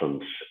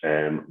Scotland,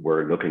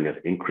 we're looking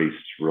at increased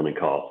running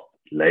costs.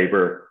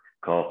 Labour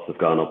costs have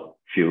gone up,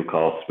 fuel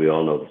costs. We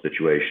all know the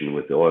situation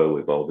with the oil.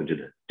 We've all been to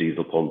the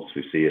diesel pumps.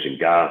 We see it in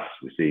gas.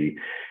 We see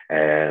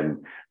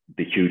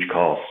the huge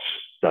costs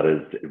that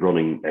is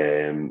running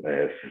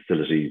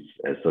facilities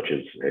such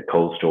as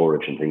cold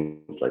storage and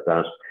things like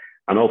that.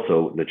 And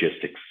also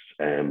logistics,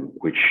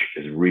 which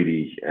has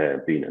really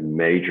been a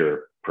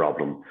major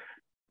problem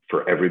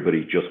for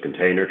everybody, just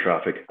container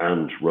traffic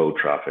and road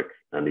traffic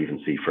and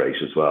even sea freight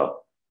as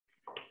well.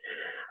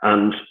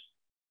 And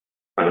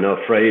I'm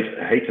afraid,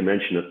 I hate to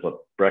mention it, but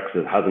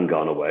Brexit hasn't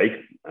gone away,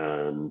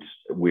 and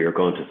we are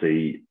going to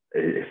see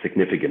a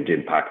significant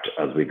impact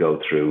as we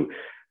go through,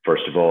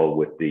 first of all,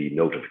 with the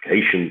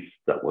notifications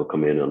that will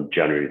come in on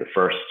January the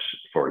 1st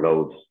for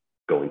loads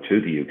going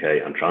to the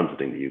UK and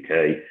transiting the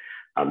UK,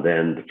 and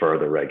then the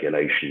further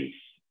regulations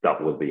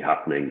that will be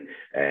happening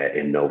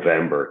in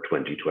November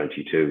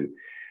 2022.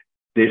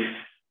 This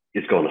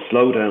is going to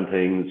slow down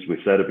things. We've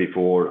said it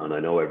before, and I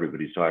know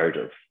everybody's tired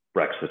of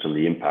Brexit and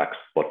the impacts,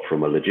 but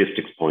from a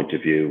logistics point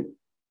of view,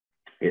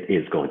 it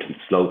is going to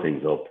slow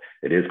things up.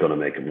 It is going to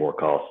make it more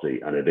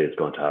costly, and it is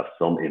going to have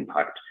some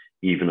impact,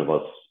 even of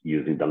us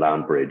using the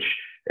land bridge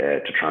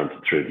to transit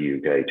through the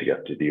UK to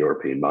get to the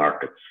European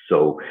markets.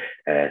 So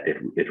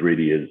it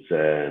really is,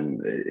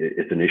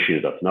 it's an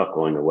issue that's not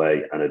going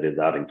away, and it is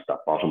adding to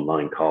that bottom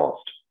line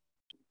cost.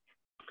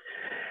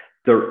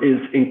 There is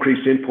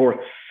increased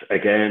imports.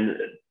 Again,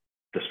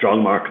 the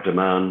strong market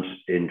demand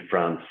in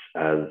France,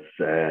 as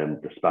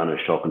the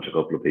Spanish, talking to a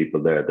couple of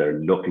people there, they're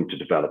looking to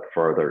develop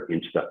further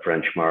into that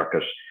French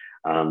market.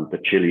 And the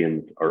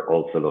Chileans are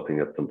also looking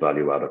at some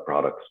value-added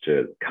products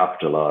to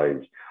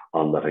capitalize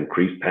on that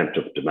increased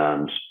pent-up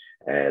demand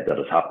that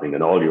is happening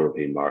in all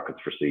European markets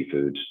for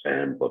seafood,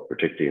 but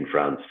particularly in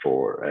France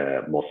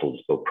for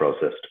mussels, both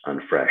processed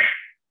and fresh.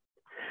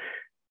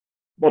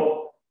 But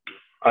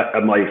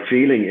my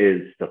feeling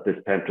is that this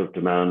pent-up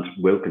demand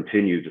will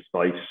continue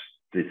despite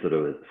the sort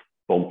of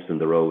bumps in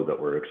the road that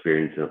we're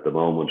experiencing at the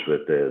moment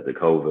with the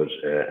COVID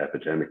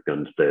epidemic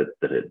and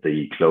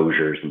the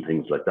closures and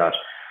things like that.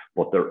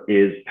 But there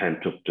is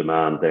pent-up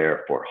demand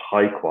there for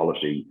high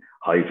quality,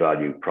 high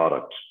value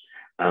products.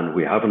 And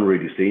we haven't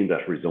really seen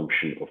that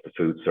resumption of the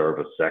food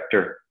service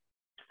sector.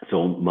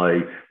 So my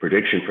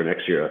prediction for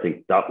next year, I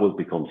think that will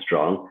become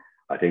strong.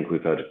 I think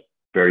we've had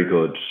very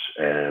good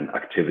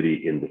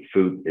activity in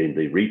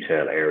the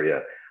retail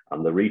area.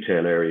 And the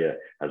retail area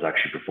has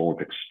actually performed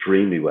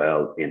extremely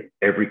well in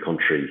every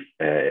country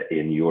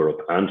in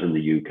Europe and in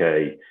the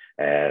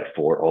UK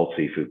for all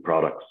seafood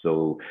products.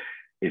 So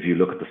if you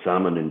look at the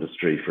salmon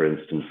industry, for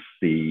instance,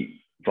 the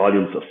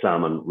volumes of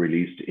salmon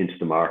released into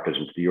the market,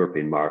 into the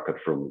European market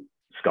from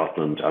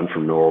Scotland and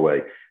from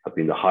Norway have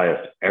been the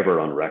highest ever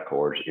on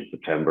record in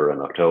September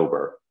and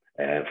October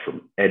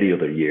from any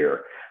other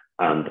year.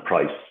 And the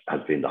price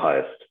has been the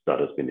highest that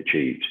has been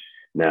achieved.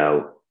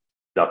 Now,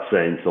 that's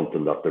saying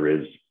something that there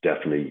is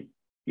definitely,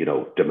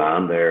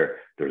 demand there.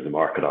 There's a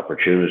market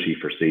opportunity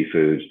for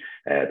seafood.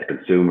 The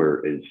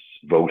consumer is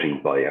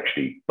voting by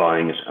actually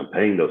buying it and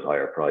paying those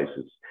higher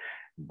prices.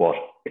 But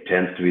it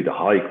tends to be the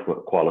high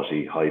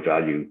quality, high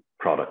value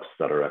products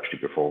that are actually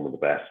performing the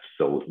best.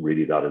 So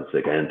really that is,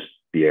 again,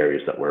 the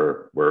areas that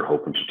we're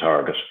hoping to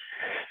target.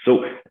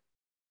 So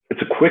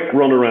it's a quick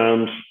run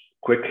around,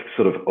 quick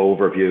sort of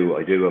overview.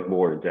 I do have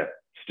more in-depth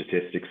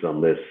statistics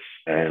on this,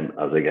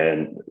 as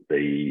again,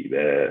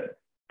 the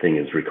thing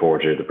is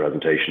recorded, the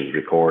presentation is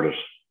recorded,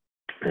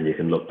 and you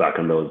can look back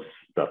on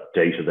that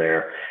data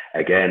there.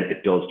 Again,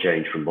 it does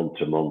change from month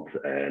to month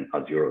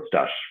as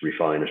Eurostat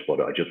refine it, but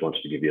I just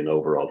wanted to give you an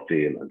overall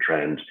feel and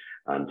trend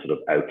and sort of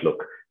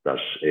outlook that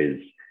is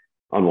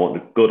on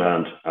one good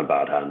hand and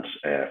bad hand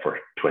for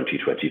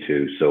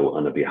 2022. So,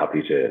 and I'd be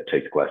happy to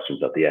take the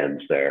questions at the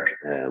end there.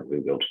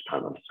 We'll go to the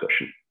panel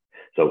discussion.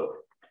 So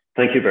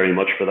thank you very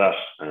much for that,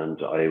 and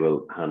I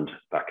will hand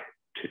back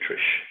to Trish.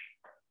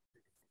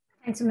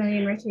 Thanks a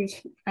million, Richard.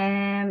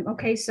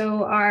 Okay,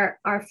 so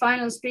our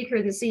final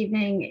speaker this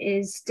evening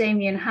is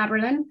Damien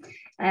Haberlin.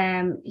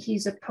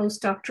 He's a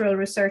postdoctoral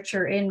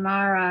researcher in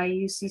MARA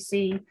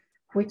UCC,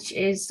 which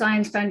is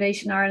Science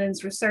Foundation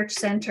Ireland's Research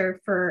Centre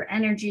for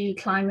Energy,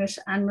 Climate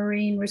and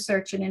Marine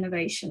Research and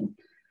Innovation.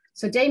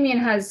 So Damien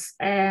has,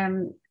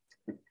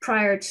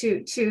 prior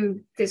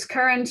to this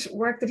current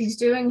work that he's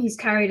doing, he's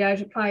carried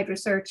out applied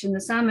research in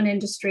the salmon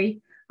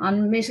industry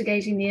on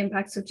mitigating the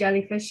impacts of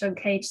jellyfish on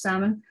cage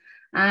salmon.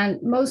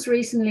 And most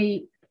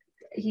recently,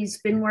 he's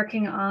been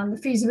working on the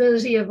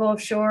feasibility of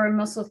offshore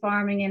mussel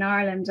farming in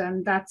Ireland,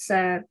 and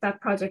that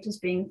project is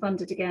being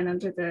funded again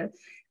under the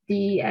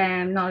the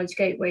Knowledge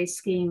Gateway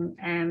scheme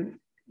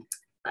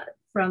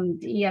from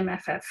the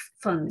EMFF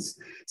funds.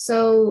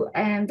 So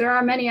there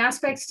are many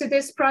aspects to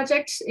this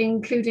project,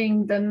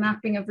 including the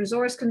mapping of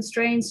resource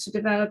constraints to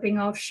developing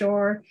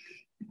offshore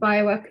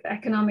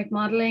bioeconomic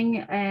modelling,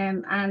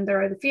 and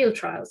there are the field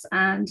trials,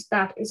 and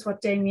that is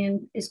what Damien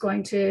is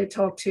going to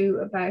talk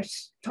to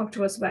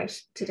us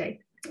about today.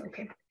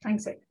 Okay,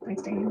 thanks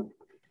Damien.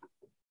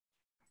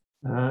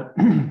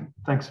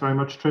 Thanks very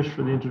much, Trish,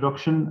 for the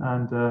introduction,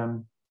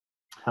 and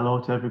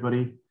hello to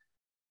everybody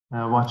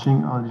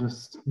watching. I'll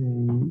just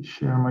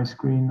share my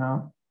screen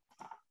now.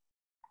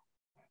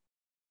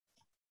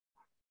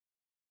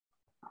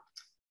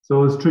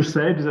 So as Trish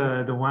said,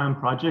 the WAM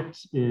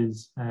project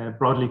is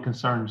broadly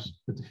concerned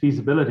with the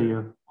feasibility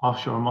of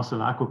offshore mussel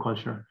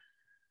aquaculture,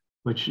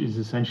 which is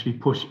essentially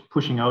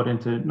pushing out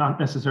into not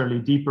necessarily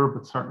deeper,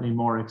 but certainly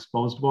more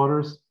exposed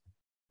waters.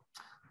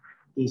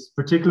 This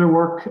particular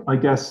work, I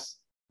guess,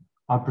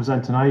 I'll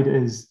present tonight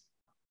is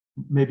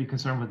maybe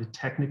concerned with the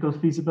technical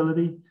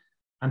feasibility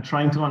and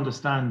trying to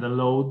understand the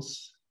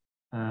loads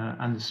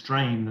and the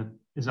strain that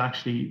is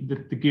actually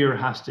the gear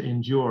has to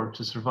endure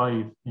to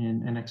survive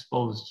in an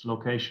exposed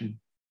location.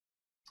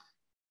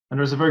 And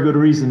there's a very good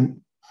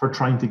reason for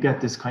trying to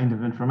get this kind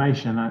of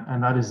information,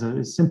 and that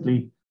is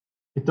simply,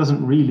 it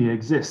doesn't really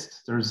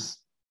exist. There's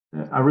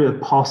a real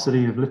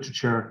paucity of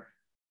literature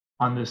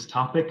on this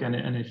topic,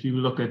 and if you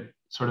look at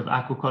sort of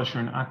aquaculture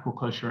and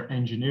aquaculture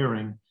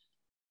engineering,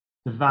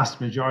 the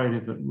vast majority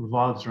of it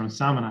revolves around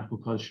salmon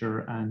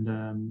aquaculture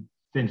and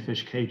fin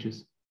fish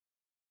cages.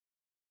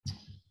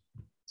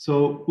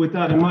 So with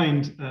that in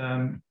mind,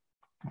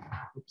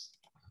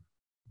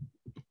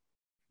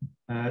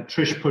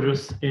 Trish put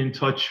us in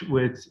touch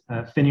with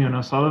Finian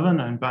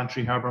O'Sullivan and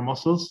Bantry Harbour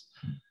Mussels,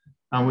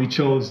 and we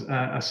chose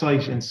a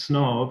site in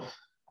Snov,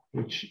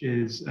 which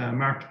is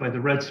marked by the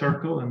red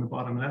circle in the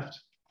bottom left.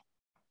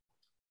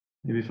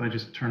 Maybe if I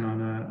just turn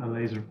on a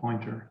laser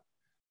pointer.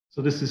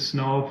 So this is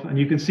Snov, and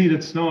you can see that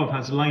Snov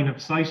has a line of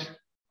sight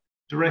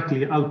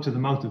directly out to the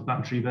mouth of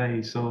Bantry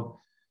Bay. So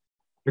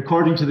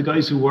according to the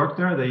guys who work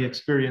there, they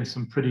experienced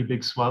some pretty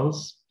big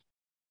swells.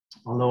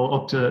 Although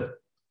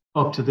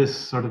up to this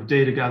sort of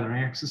data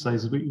gathering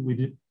exercise,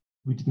 we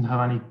didn't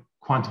have any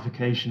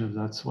quantification of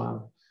that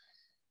swell.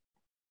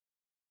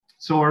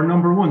 So our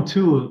number one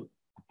tool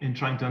in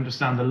trying to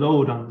understand the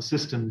load on the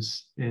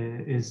systems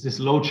is this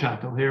load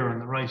shackle here on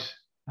the right.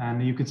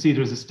 And you can see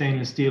there's a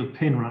stainless steel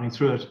pin running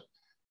through it.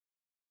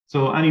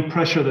 So any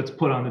pressure that's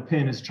put on the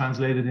pin is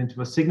translated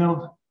into a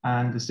signal,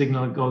 and the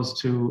signal goes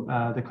to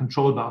the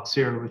control box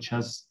here, which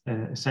has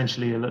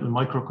essentially a little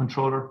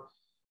microcontroller,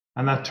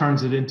 and that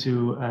turns it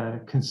into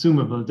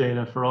consumable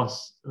data for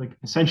us, like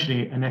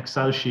essentially an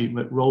Excel sheet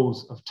with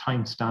rows of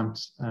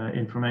time-stamped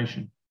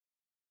information.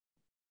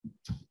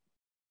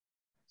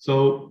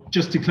 So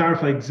just to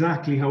clarify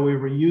exactly how we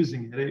were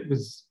using it, it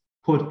was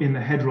put in the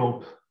head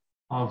rope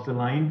of the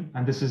line,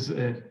 and this is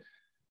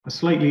a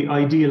slightly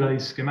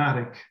idealized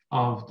schematic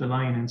of the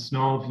line in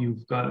Snov.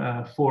 You've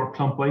got 4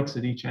 clump weights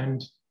at each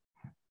end.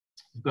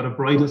 You've got a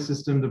bridle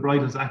system. The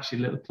bridle is actually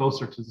a little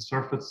closer to the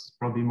surface,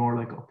 probably more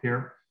like up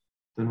here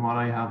than what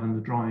I have in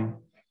the drawing.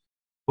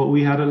 But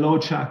we had a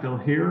load shackle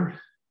here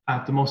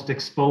at the most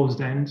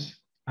exposed end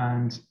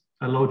and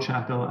a load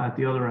shackle at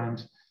the other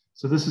end.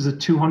 So this is a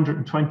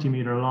 220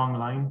 meter long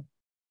line.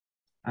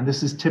 And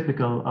this is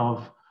typical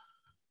of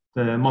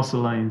the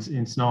mussel lines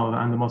in Snov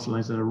and the mussel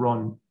lines that are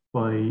run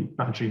by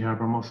Bantry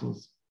Harbour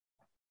Mussels.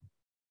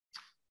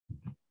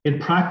 In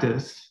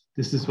practice,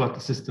 this is what the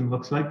system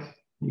looks like.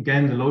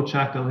 Again, the load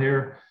shackle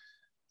here.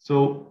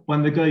 So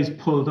when the guys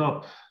pulled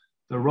up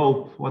the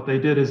rope, what they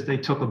did is they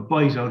took a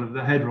bite out of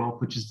the head rope,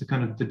 which is the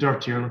kind of the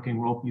dirtier looking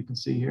rope you can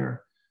see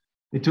here.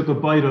 They took a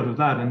bite out of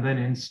that and then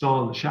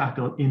installed the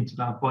shackle into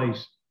that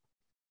bite.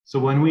 So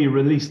when we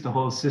release the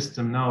whole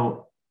system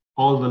now,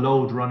 all the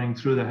load running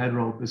through the head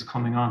rope is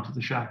coming onto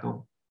the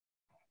shackle.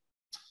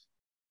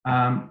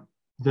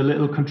 The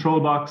little control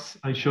box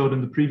I showed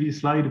in the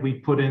previous slide, we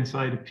put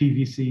inside a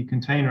PVC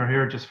container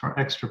here just for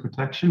extra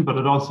protection, but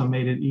it also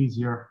made it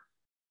easier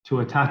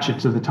to attach it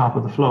to the top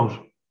of the float.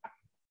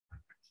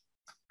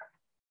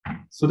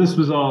 So this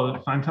was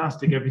all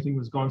fantastic. Everything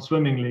was going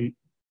swimmingly.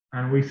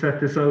 And we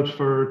set this out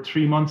for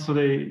 3 months. So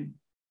the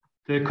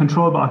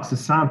control box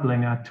is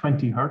sampling at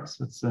 20 hertz.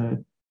 It's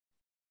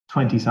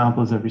 20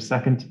 samples every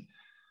second.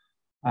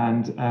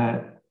 And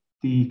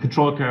the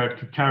control card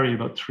could carry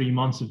about 3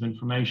 months of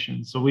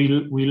information. So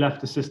we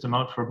left the system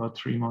out for about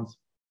 3 months.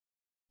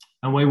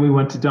 And when we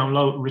went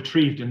to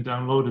retrieved and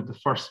downloaded the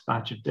first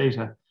batch of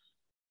data,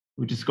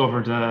 we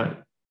discovered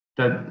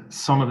that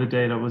some of the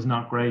data was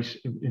not great.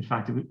 In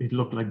fact, it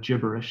looked like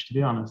gibberish, to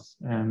be honest.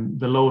 And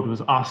the load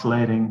was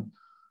oscillating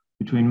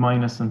between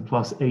minus and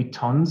plus 8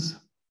 tons.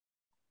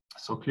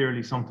 So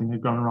clearly something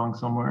had gone wrong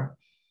somewhere.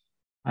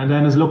 And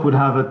then as luck would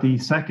have it, the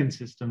second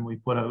system we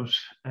put out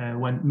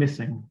went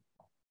missing.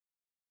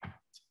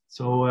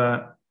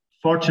 So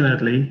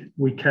fortunately,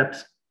 we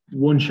kept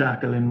one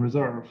shackle in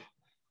reserve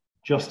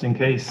just in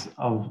case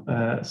of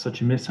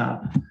such a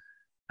mishap.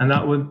 And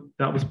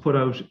that was put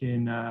out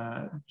in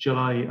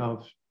July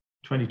of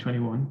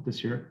 2021,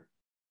 this year.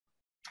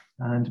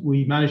 And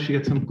we managed to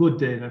get some good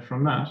data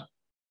from that.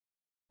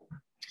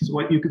 So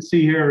what you can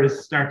see here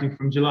is starting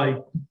from July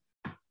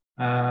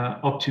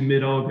up to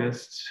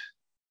mid-August.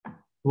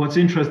 What's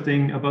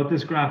interesting about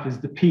this graph is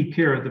the peak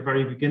here at the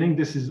very beginning.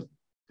 This is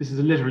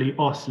literally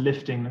us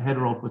lifting the head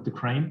rope with the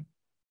crane.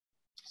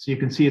 So you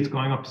can see it's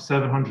going up to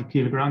 700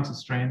 kilograms of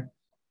strain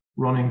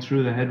running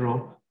through the head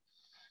rope.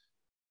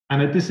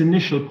 And at this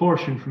initial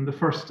portion from the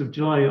 1st of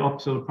July up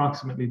to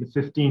approximately the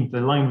 15th, the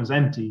line was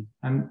empty.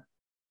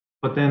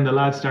 But then the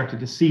lads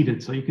started to seed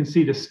it. So you can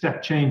see the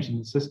step change in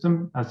the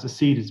system as the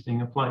seed is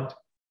being applied.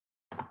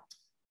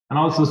 And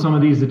also some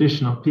of these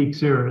additional peaks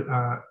here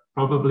are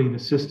probably the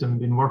system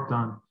being worked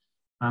on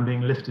and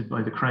being lifted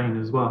by the crane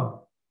as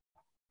well.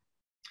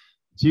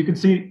 So you can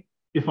see,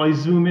 if I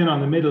zoom in on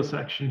the middle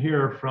section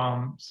here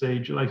from, say,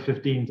 July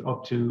 15th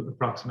up to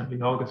approximately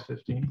August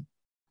 15th,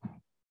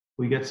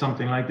 we get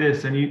something like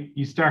this. And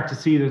you start to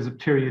see there's a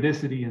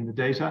periodicity in the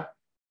data.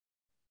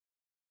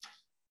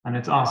 And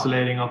it's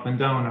oscillating up and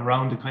down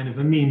around a kind of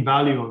a mean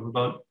value of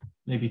about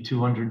maybe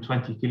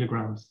 220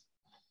 kilograms.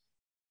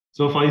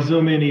 So if I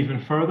zoom in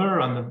even further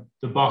on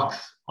the box,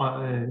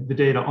 the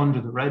data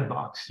under the red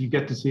box, you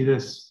get to see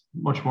this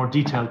much more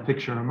detailed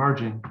picture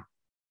emerging.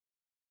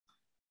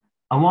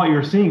 And what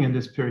you're seeing in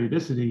this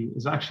periodicity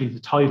is actually the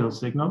tidal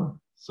signal.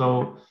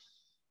 So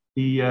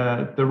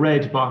the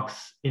red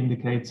box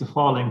indicates a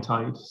falling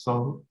tide.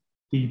 So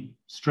the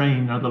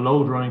strain or the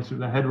load running through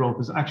the head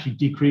rope is actually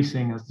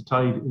decreasing as the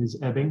tide is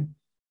ebbing,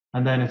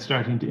 and then it's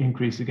starting to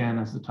increase again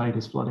as the tide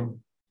is flooding.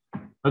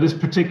 Now, this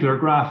particular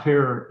graph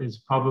here is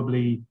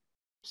probably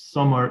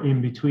somewhere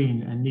in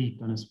between a neap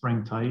and a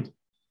spring tide.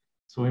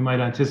 So we might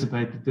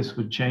anticipate that this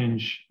would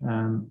change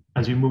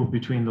as you move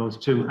between those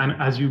two and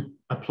as you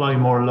apply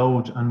more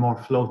load and more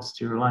floats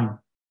to your line.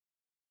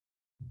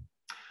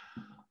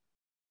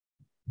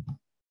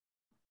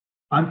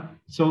 And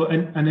so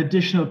an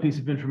additional piece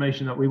of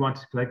information that we wanted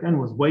to collect then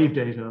was wave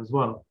data as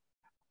well.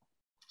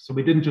 So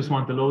we didn't just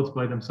want the loads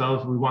by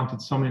themselves, we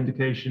wanted some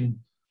indication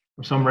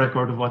or some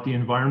record of what the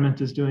environment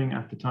is doing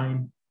at the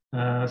time.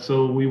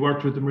 So we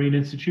worked with the Marine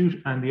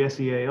Institute and the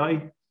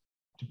SEAI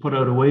to put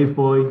out a wave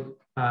buoy.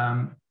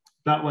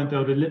 That went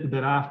out a little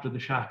bit after the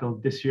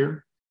shackle this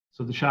year.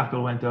 So the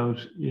shackle went out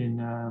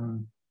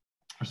the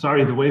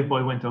wave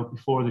buoy went out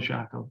before the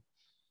shackle.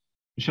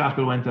 The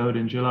shackle went out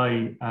in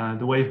July,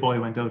 the wave buoy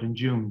went out in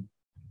June.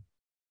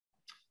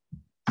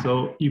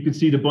 So you can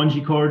see the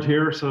bungee cord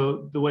here.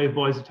 So the wave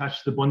buoy is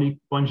attached to the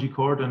bungee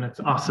cord and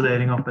it's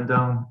oscillating up and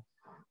down.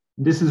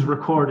 This is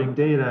recording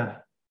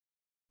data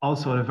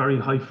also at a very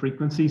high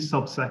frequency,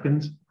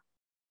 sub-second.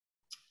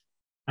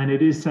 And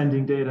it is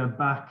sending data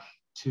back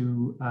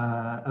to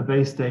a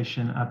base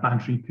station at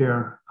Bantry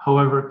Pier.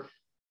 However,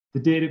 the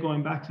data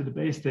going back to the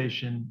base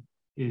station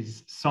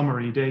is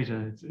summary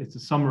data. It's a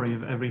summary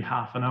of every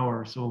half an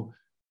hour. So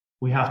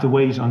we have to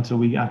wait until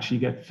we actually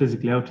get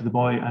physically out to the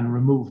buoy and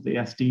remove the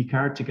SD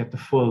card to get the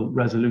full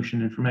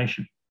resolution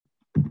information.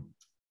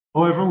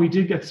 However, we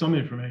did get some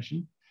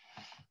information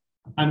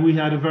and we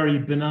had a very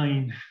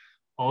benign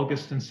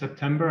August and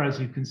September, as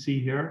you can see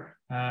here.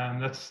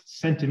 That's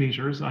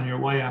centimeters on your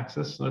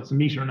y-axis. So that's 1.5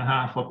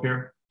 meters up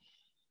here.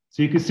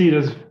 So you can see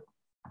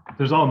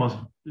there's almost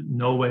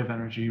no wave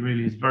energy,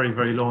 really. It's very,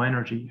 very low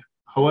energy.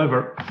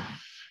 However,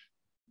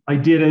 I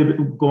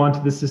did go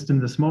onto the system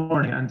this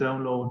morning and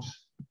download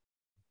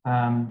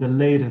the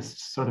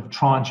latest sort of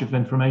tranche of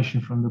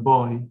information from the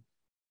buoy.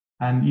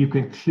 And you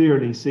can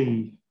clearly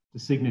see the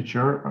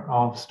signature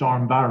of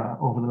Storm Barra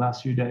over the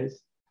last few days.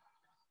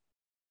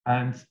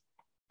 And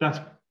that's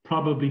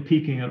probably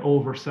peaking at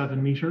over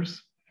 7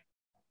 meters.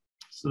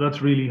 So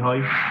that's really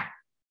high.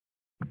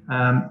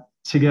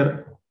 To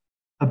get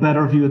a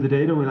better view of the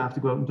data, we'll have to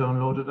go out and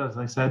download it, as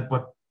I said.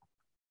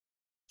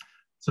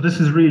 So this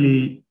is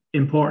really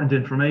important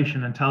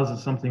information and tells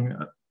us something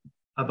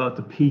about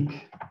the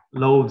peak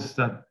loads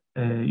that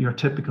your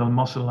typical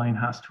Mussel line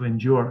has to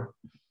endure.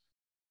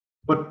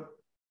 But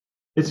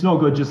it's no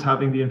good just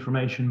having the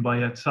information by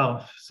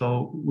itself.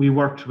 So we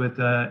worked with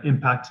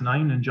Impact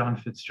 9 and John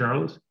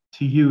Fitzgerald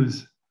to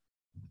use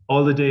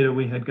all the data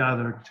we had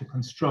gathered to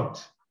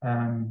construct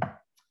a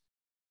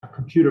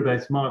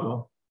computer-based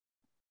model.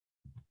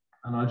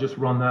 And I'll just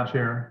run that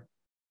here.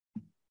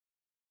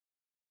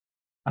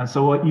 And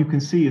so what you can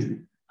see is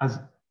as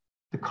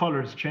the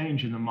colors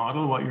change in the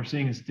model, what you're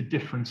seeing is the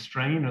different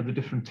strain or the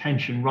different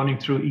tension running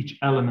through each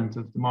element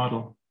of the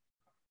model.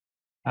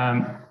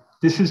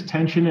 This is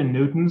tension in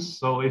newtons.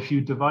 So if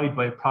you divide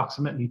by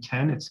approximately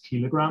 10, it's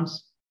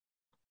kilograms.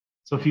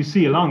 So if you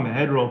see along the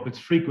head rope, it's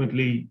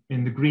frequently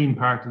in the green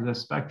part of the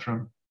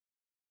spectrum,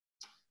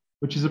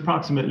 which is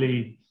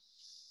approximately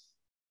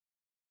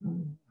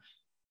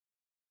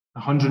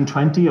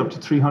 120 up to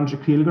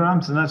 300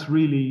 kilograms. And that's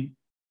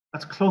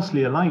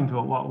closely aligned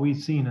to what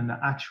we've seen in the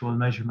actual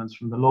measurements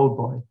from the load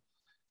buoy.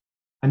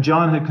 And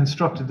John had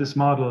constructed this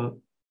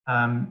model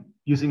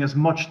using as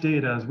much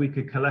data as we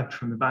could collect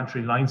from the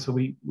Bantry line. So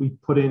we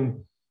put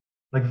in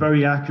like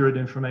very accurate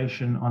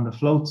information on the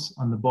floats,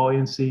 on the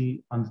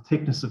buoyancy, on the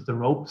thickness of the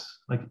ropes,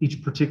 like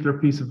each particular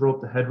piece of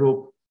rope, the head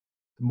rope,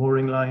 the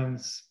mooring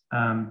lines,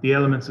 the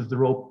elements of the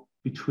rope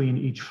between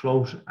each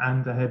float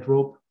and the head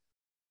rope.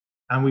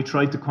 And we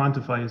tried to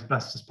quantify as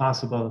best as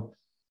possible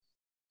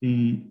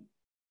the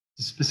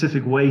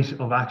specific weight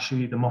of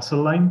actually the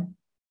Mussel line.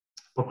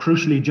 But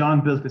crucially,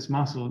 John built this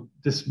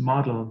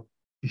model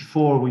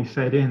before we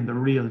fed in the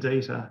real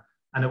data,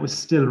 and it was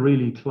still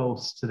really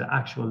close to the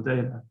actual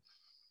data.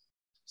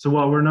 So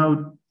what we're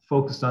now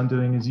focused on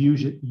doing is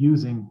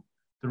using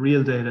the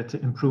real data to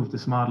improve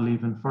this model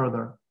even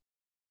further.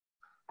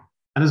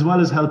 And as well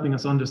as helping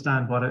us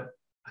understand what a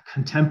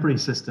contemporary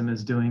system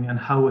is doing and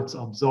how it's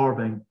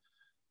absorbing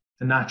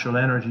the natural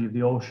energy of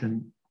the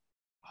ocean,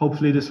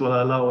 hopefully this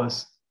will allow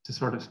us to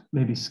sort of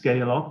maybe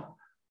scale up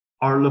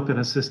or look at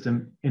a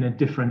system in a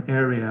different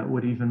area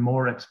with even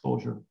more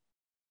exposure.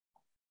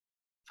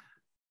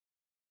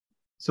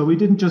 So we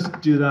didn't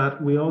just do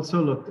that, we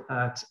also looked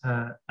at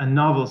a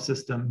novel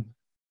system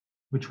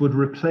which would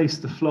replace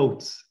the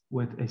floats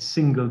with a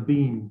single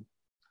beam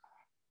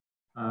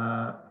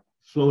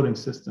floating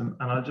system.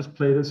 And I'll just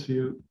play this for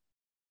you.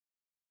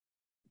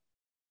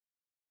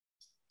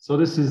 So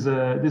this is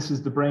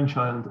the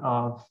brainchild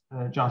of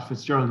John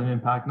Fitzgerald in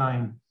Impact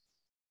 9.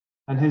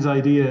 And his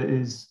idea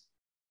is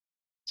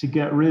to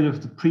get rid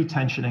of the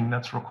pre-tensioning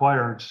that's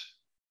required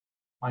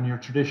on your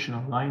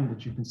traditional line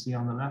that you can see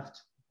on the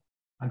left,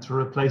 and to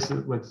replace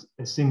it with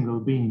a single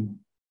beam.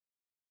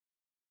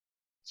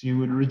 So you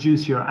would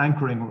reduce your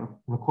anchoring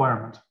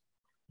requirement.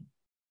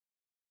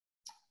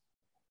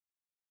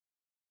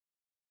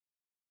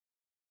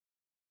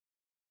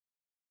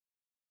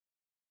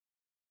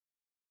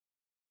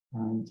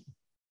 And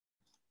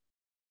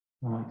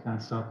oh, I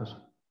can't stop it.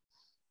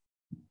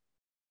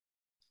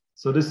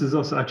 So this is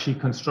us actually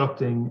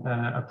constructing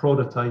a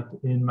prototype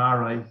in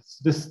Marai.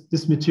 So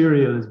this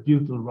material is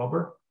butyl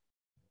rubber.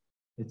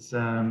 It's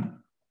so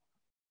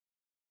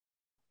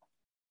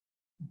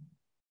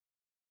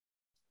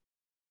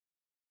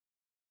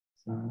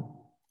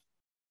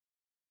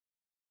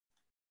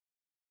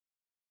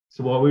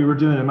what we were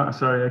doing in Marai,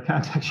 sorry, I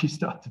can't actually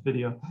stop the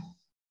video.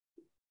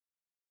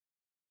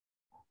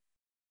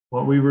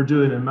 What we were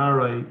doing in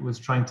Marai was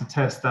trying to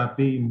test that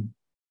beam.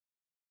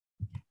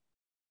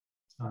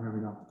 Oh, here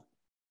we go.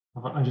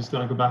 I'm just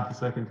going to go back a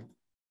second.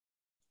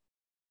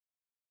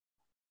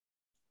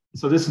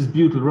 So this is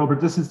butyl rubber.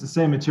 This is the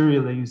same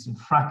material they used in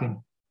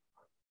fracking.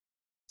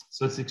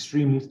 So it's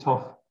extremely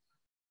tough.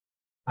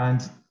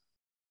 And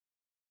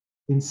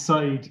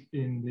inside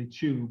in the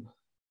tube,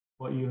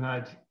 what you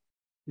had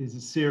is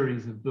a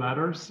series of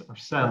bladders or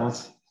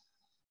cells.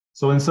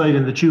 So inside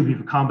in the tube, you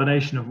have a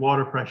combination of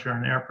water pressure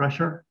and air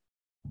pressure.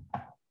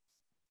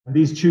 And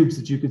these tubes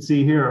that you can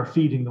see here are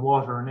feeding the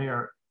water and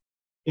air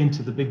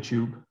into the big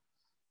tube.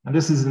 And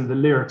this is in the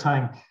Lear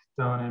tank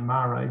down in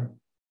Marai. And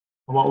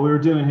what we're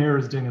doing here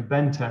is doing a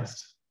bend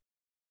test.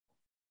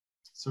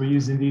 So we're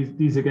using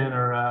these again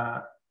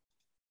are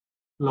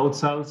load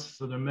cells.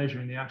 So they're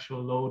measuring the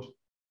actual load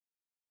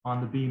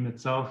on the beam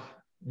itself.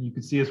 And you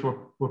can see as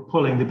we're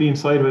pulling the beam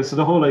sideways. So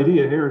the whole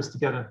idea here is to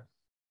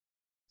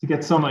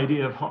get some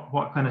idea of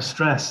what kind of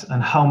stress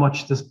and how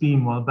much this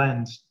beam will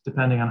bend,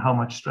 depending on how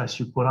much stress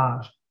you put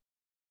on it.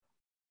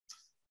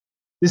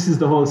 This is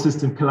the whole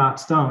system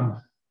collapsed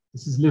down.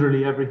 This is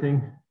literally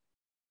everything.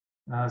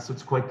 So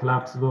it's quite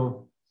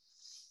collapsible.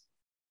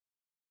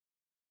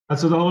 And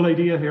so the whole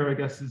idea here, I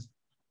guess, is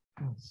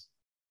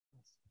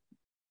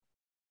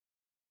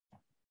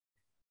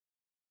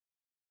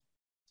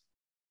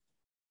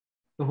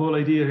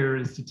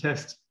to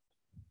test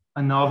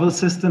a novel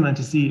system and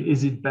to see,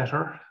 is it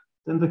better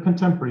than the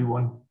contemporary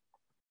one?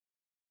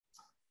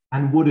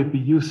 And would it be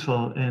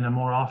useful in a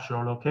more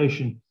offshore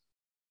location?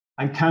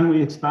 And can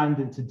we expand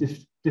into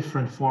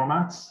different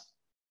formats?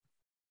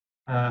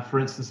 For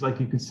instance,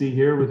 like you can see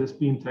here with this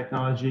beam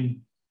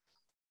technology.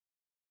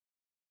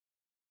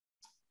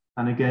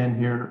 And again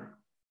here.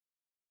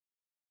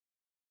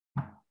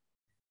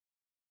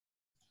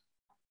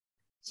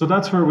 So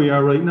that's where we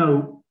are right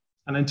now.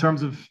 And in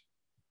terms of,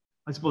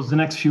 I suppose, the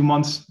next few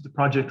months, the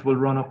project will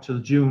run up till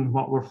June.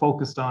 What we're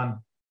focused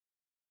on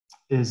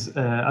is,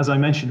 as I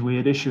mentioned, we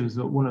had issues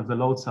with one of the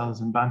load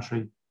cells in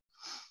Bantry.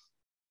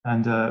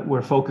 And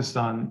we're focused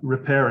on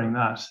repairing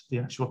that, the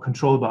actual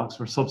control box.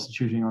 We're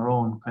substituting our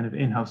own kind of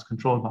in-house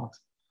control box.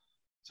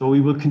 So we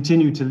will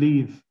continue to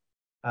leave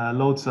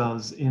load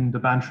cells in the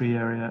Bantry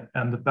area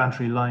and the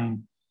Bantry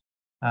line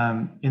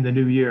in the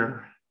new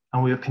year.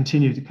 And we'll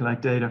continue to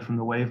collect data from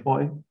the wave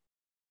buoy.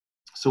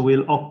 So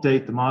we'll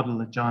update the model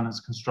that John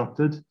has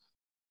constructed.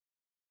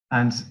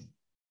 And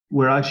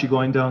we're actually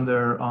going down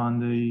there on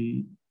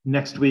the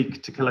next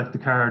week to collect the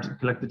card,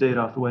 collect the data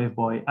off the wave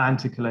buoy, and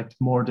to collect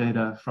more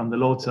data from the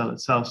load cell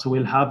itself. So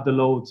we'll have the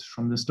loads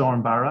from the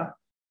Storm Barra,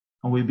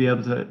 and we'll be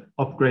able to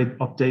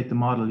update the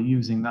model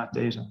using that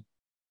data.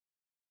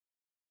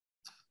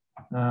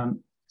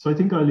 So I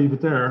think I'll leave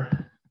it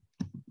there.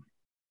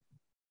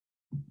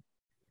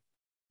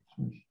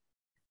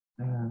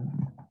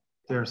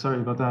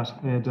 Sorry about that.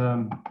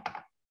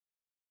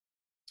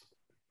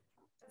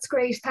 That's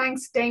great.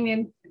 Thanks,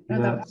 Damien.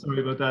 Yeah,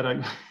 sorry about that.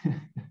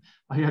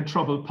 I had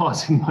trouble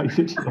pausing my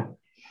video.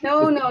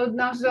 No,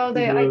 not at all.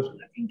 I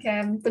think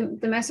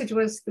the message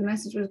was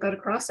got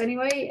across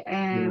anyway.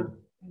 It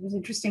was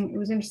interesting. It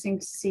was interesting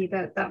to see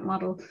that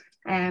model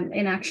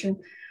in action.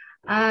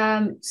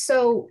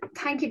 So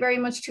thank you very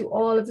much to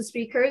all of the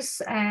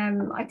speakers.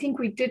 I think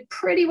we did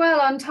pretty well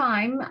on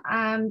time.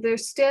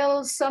 There's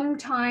still some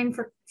time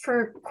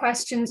for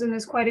questions, and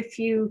there's quite a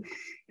few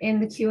in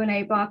the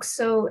Q&A box.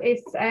 So if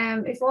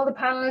all the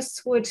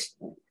panelists would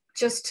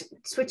just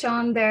switch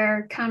on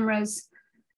their cameras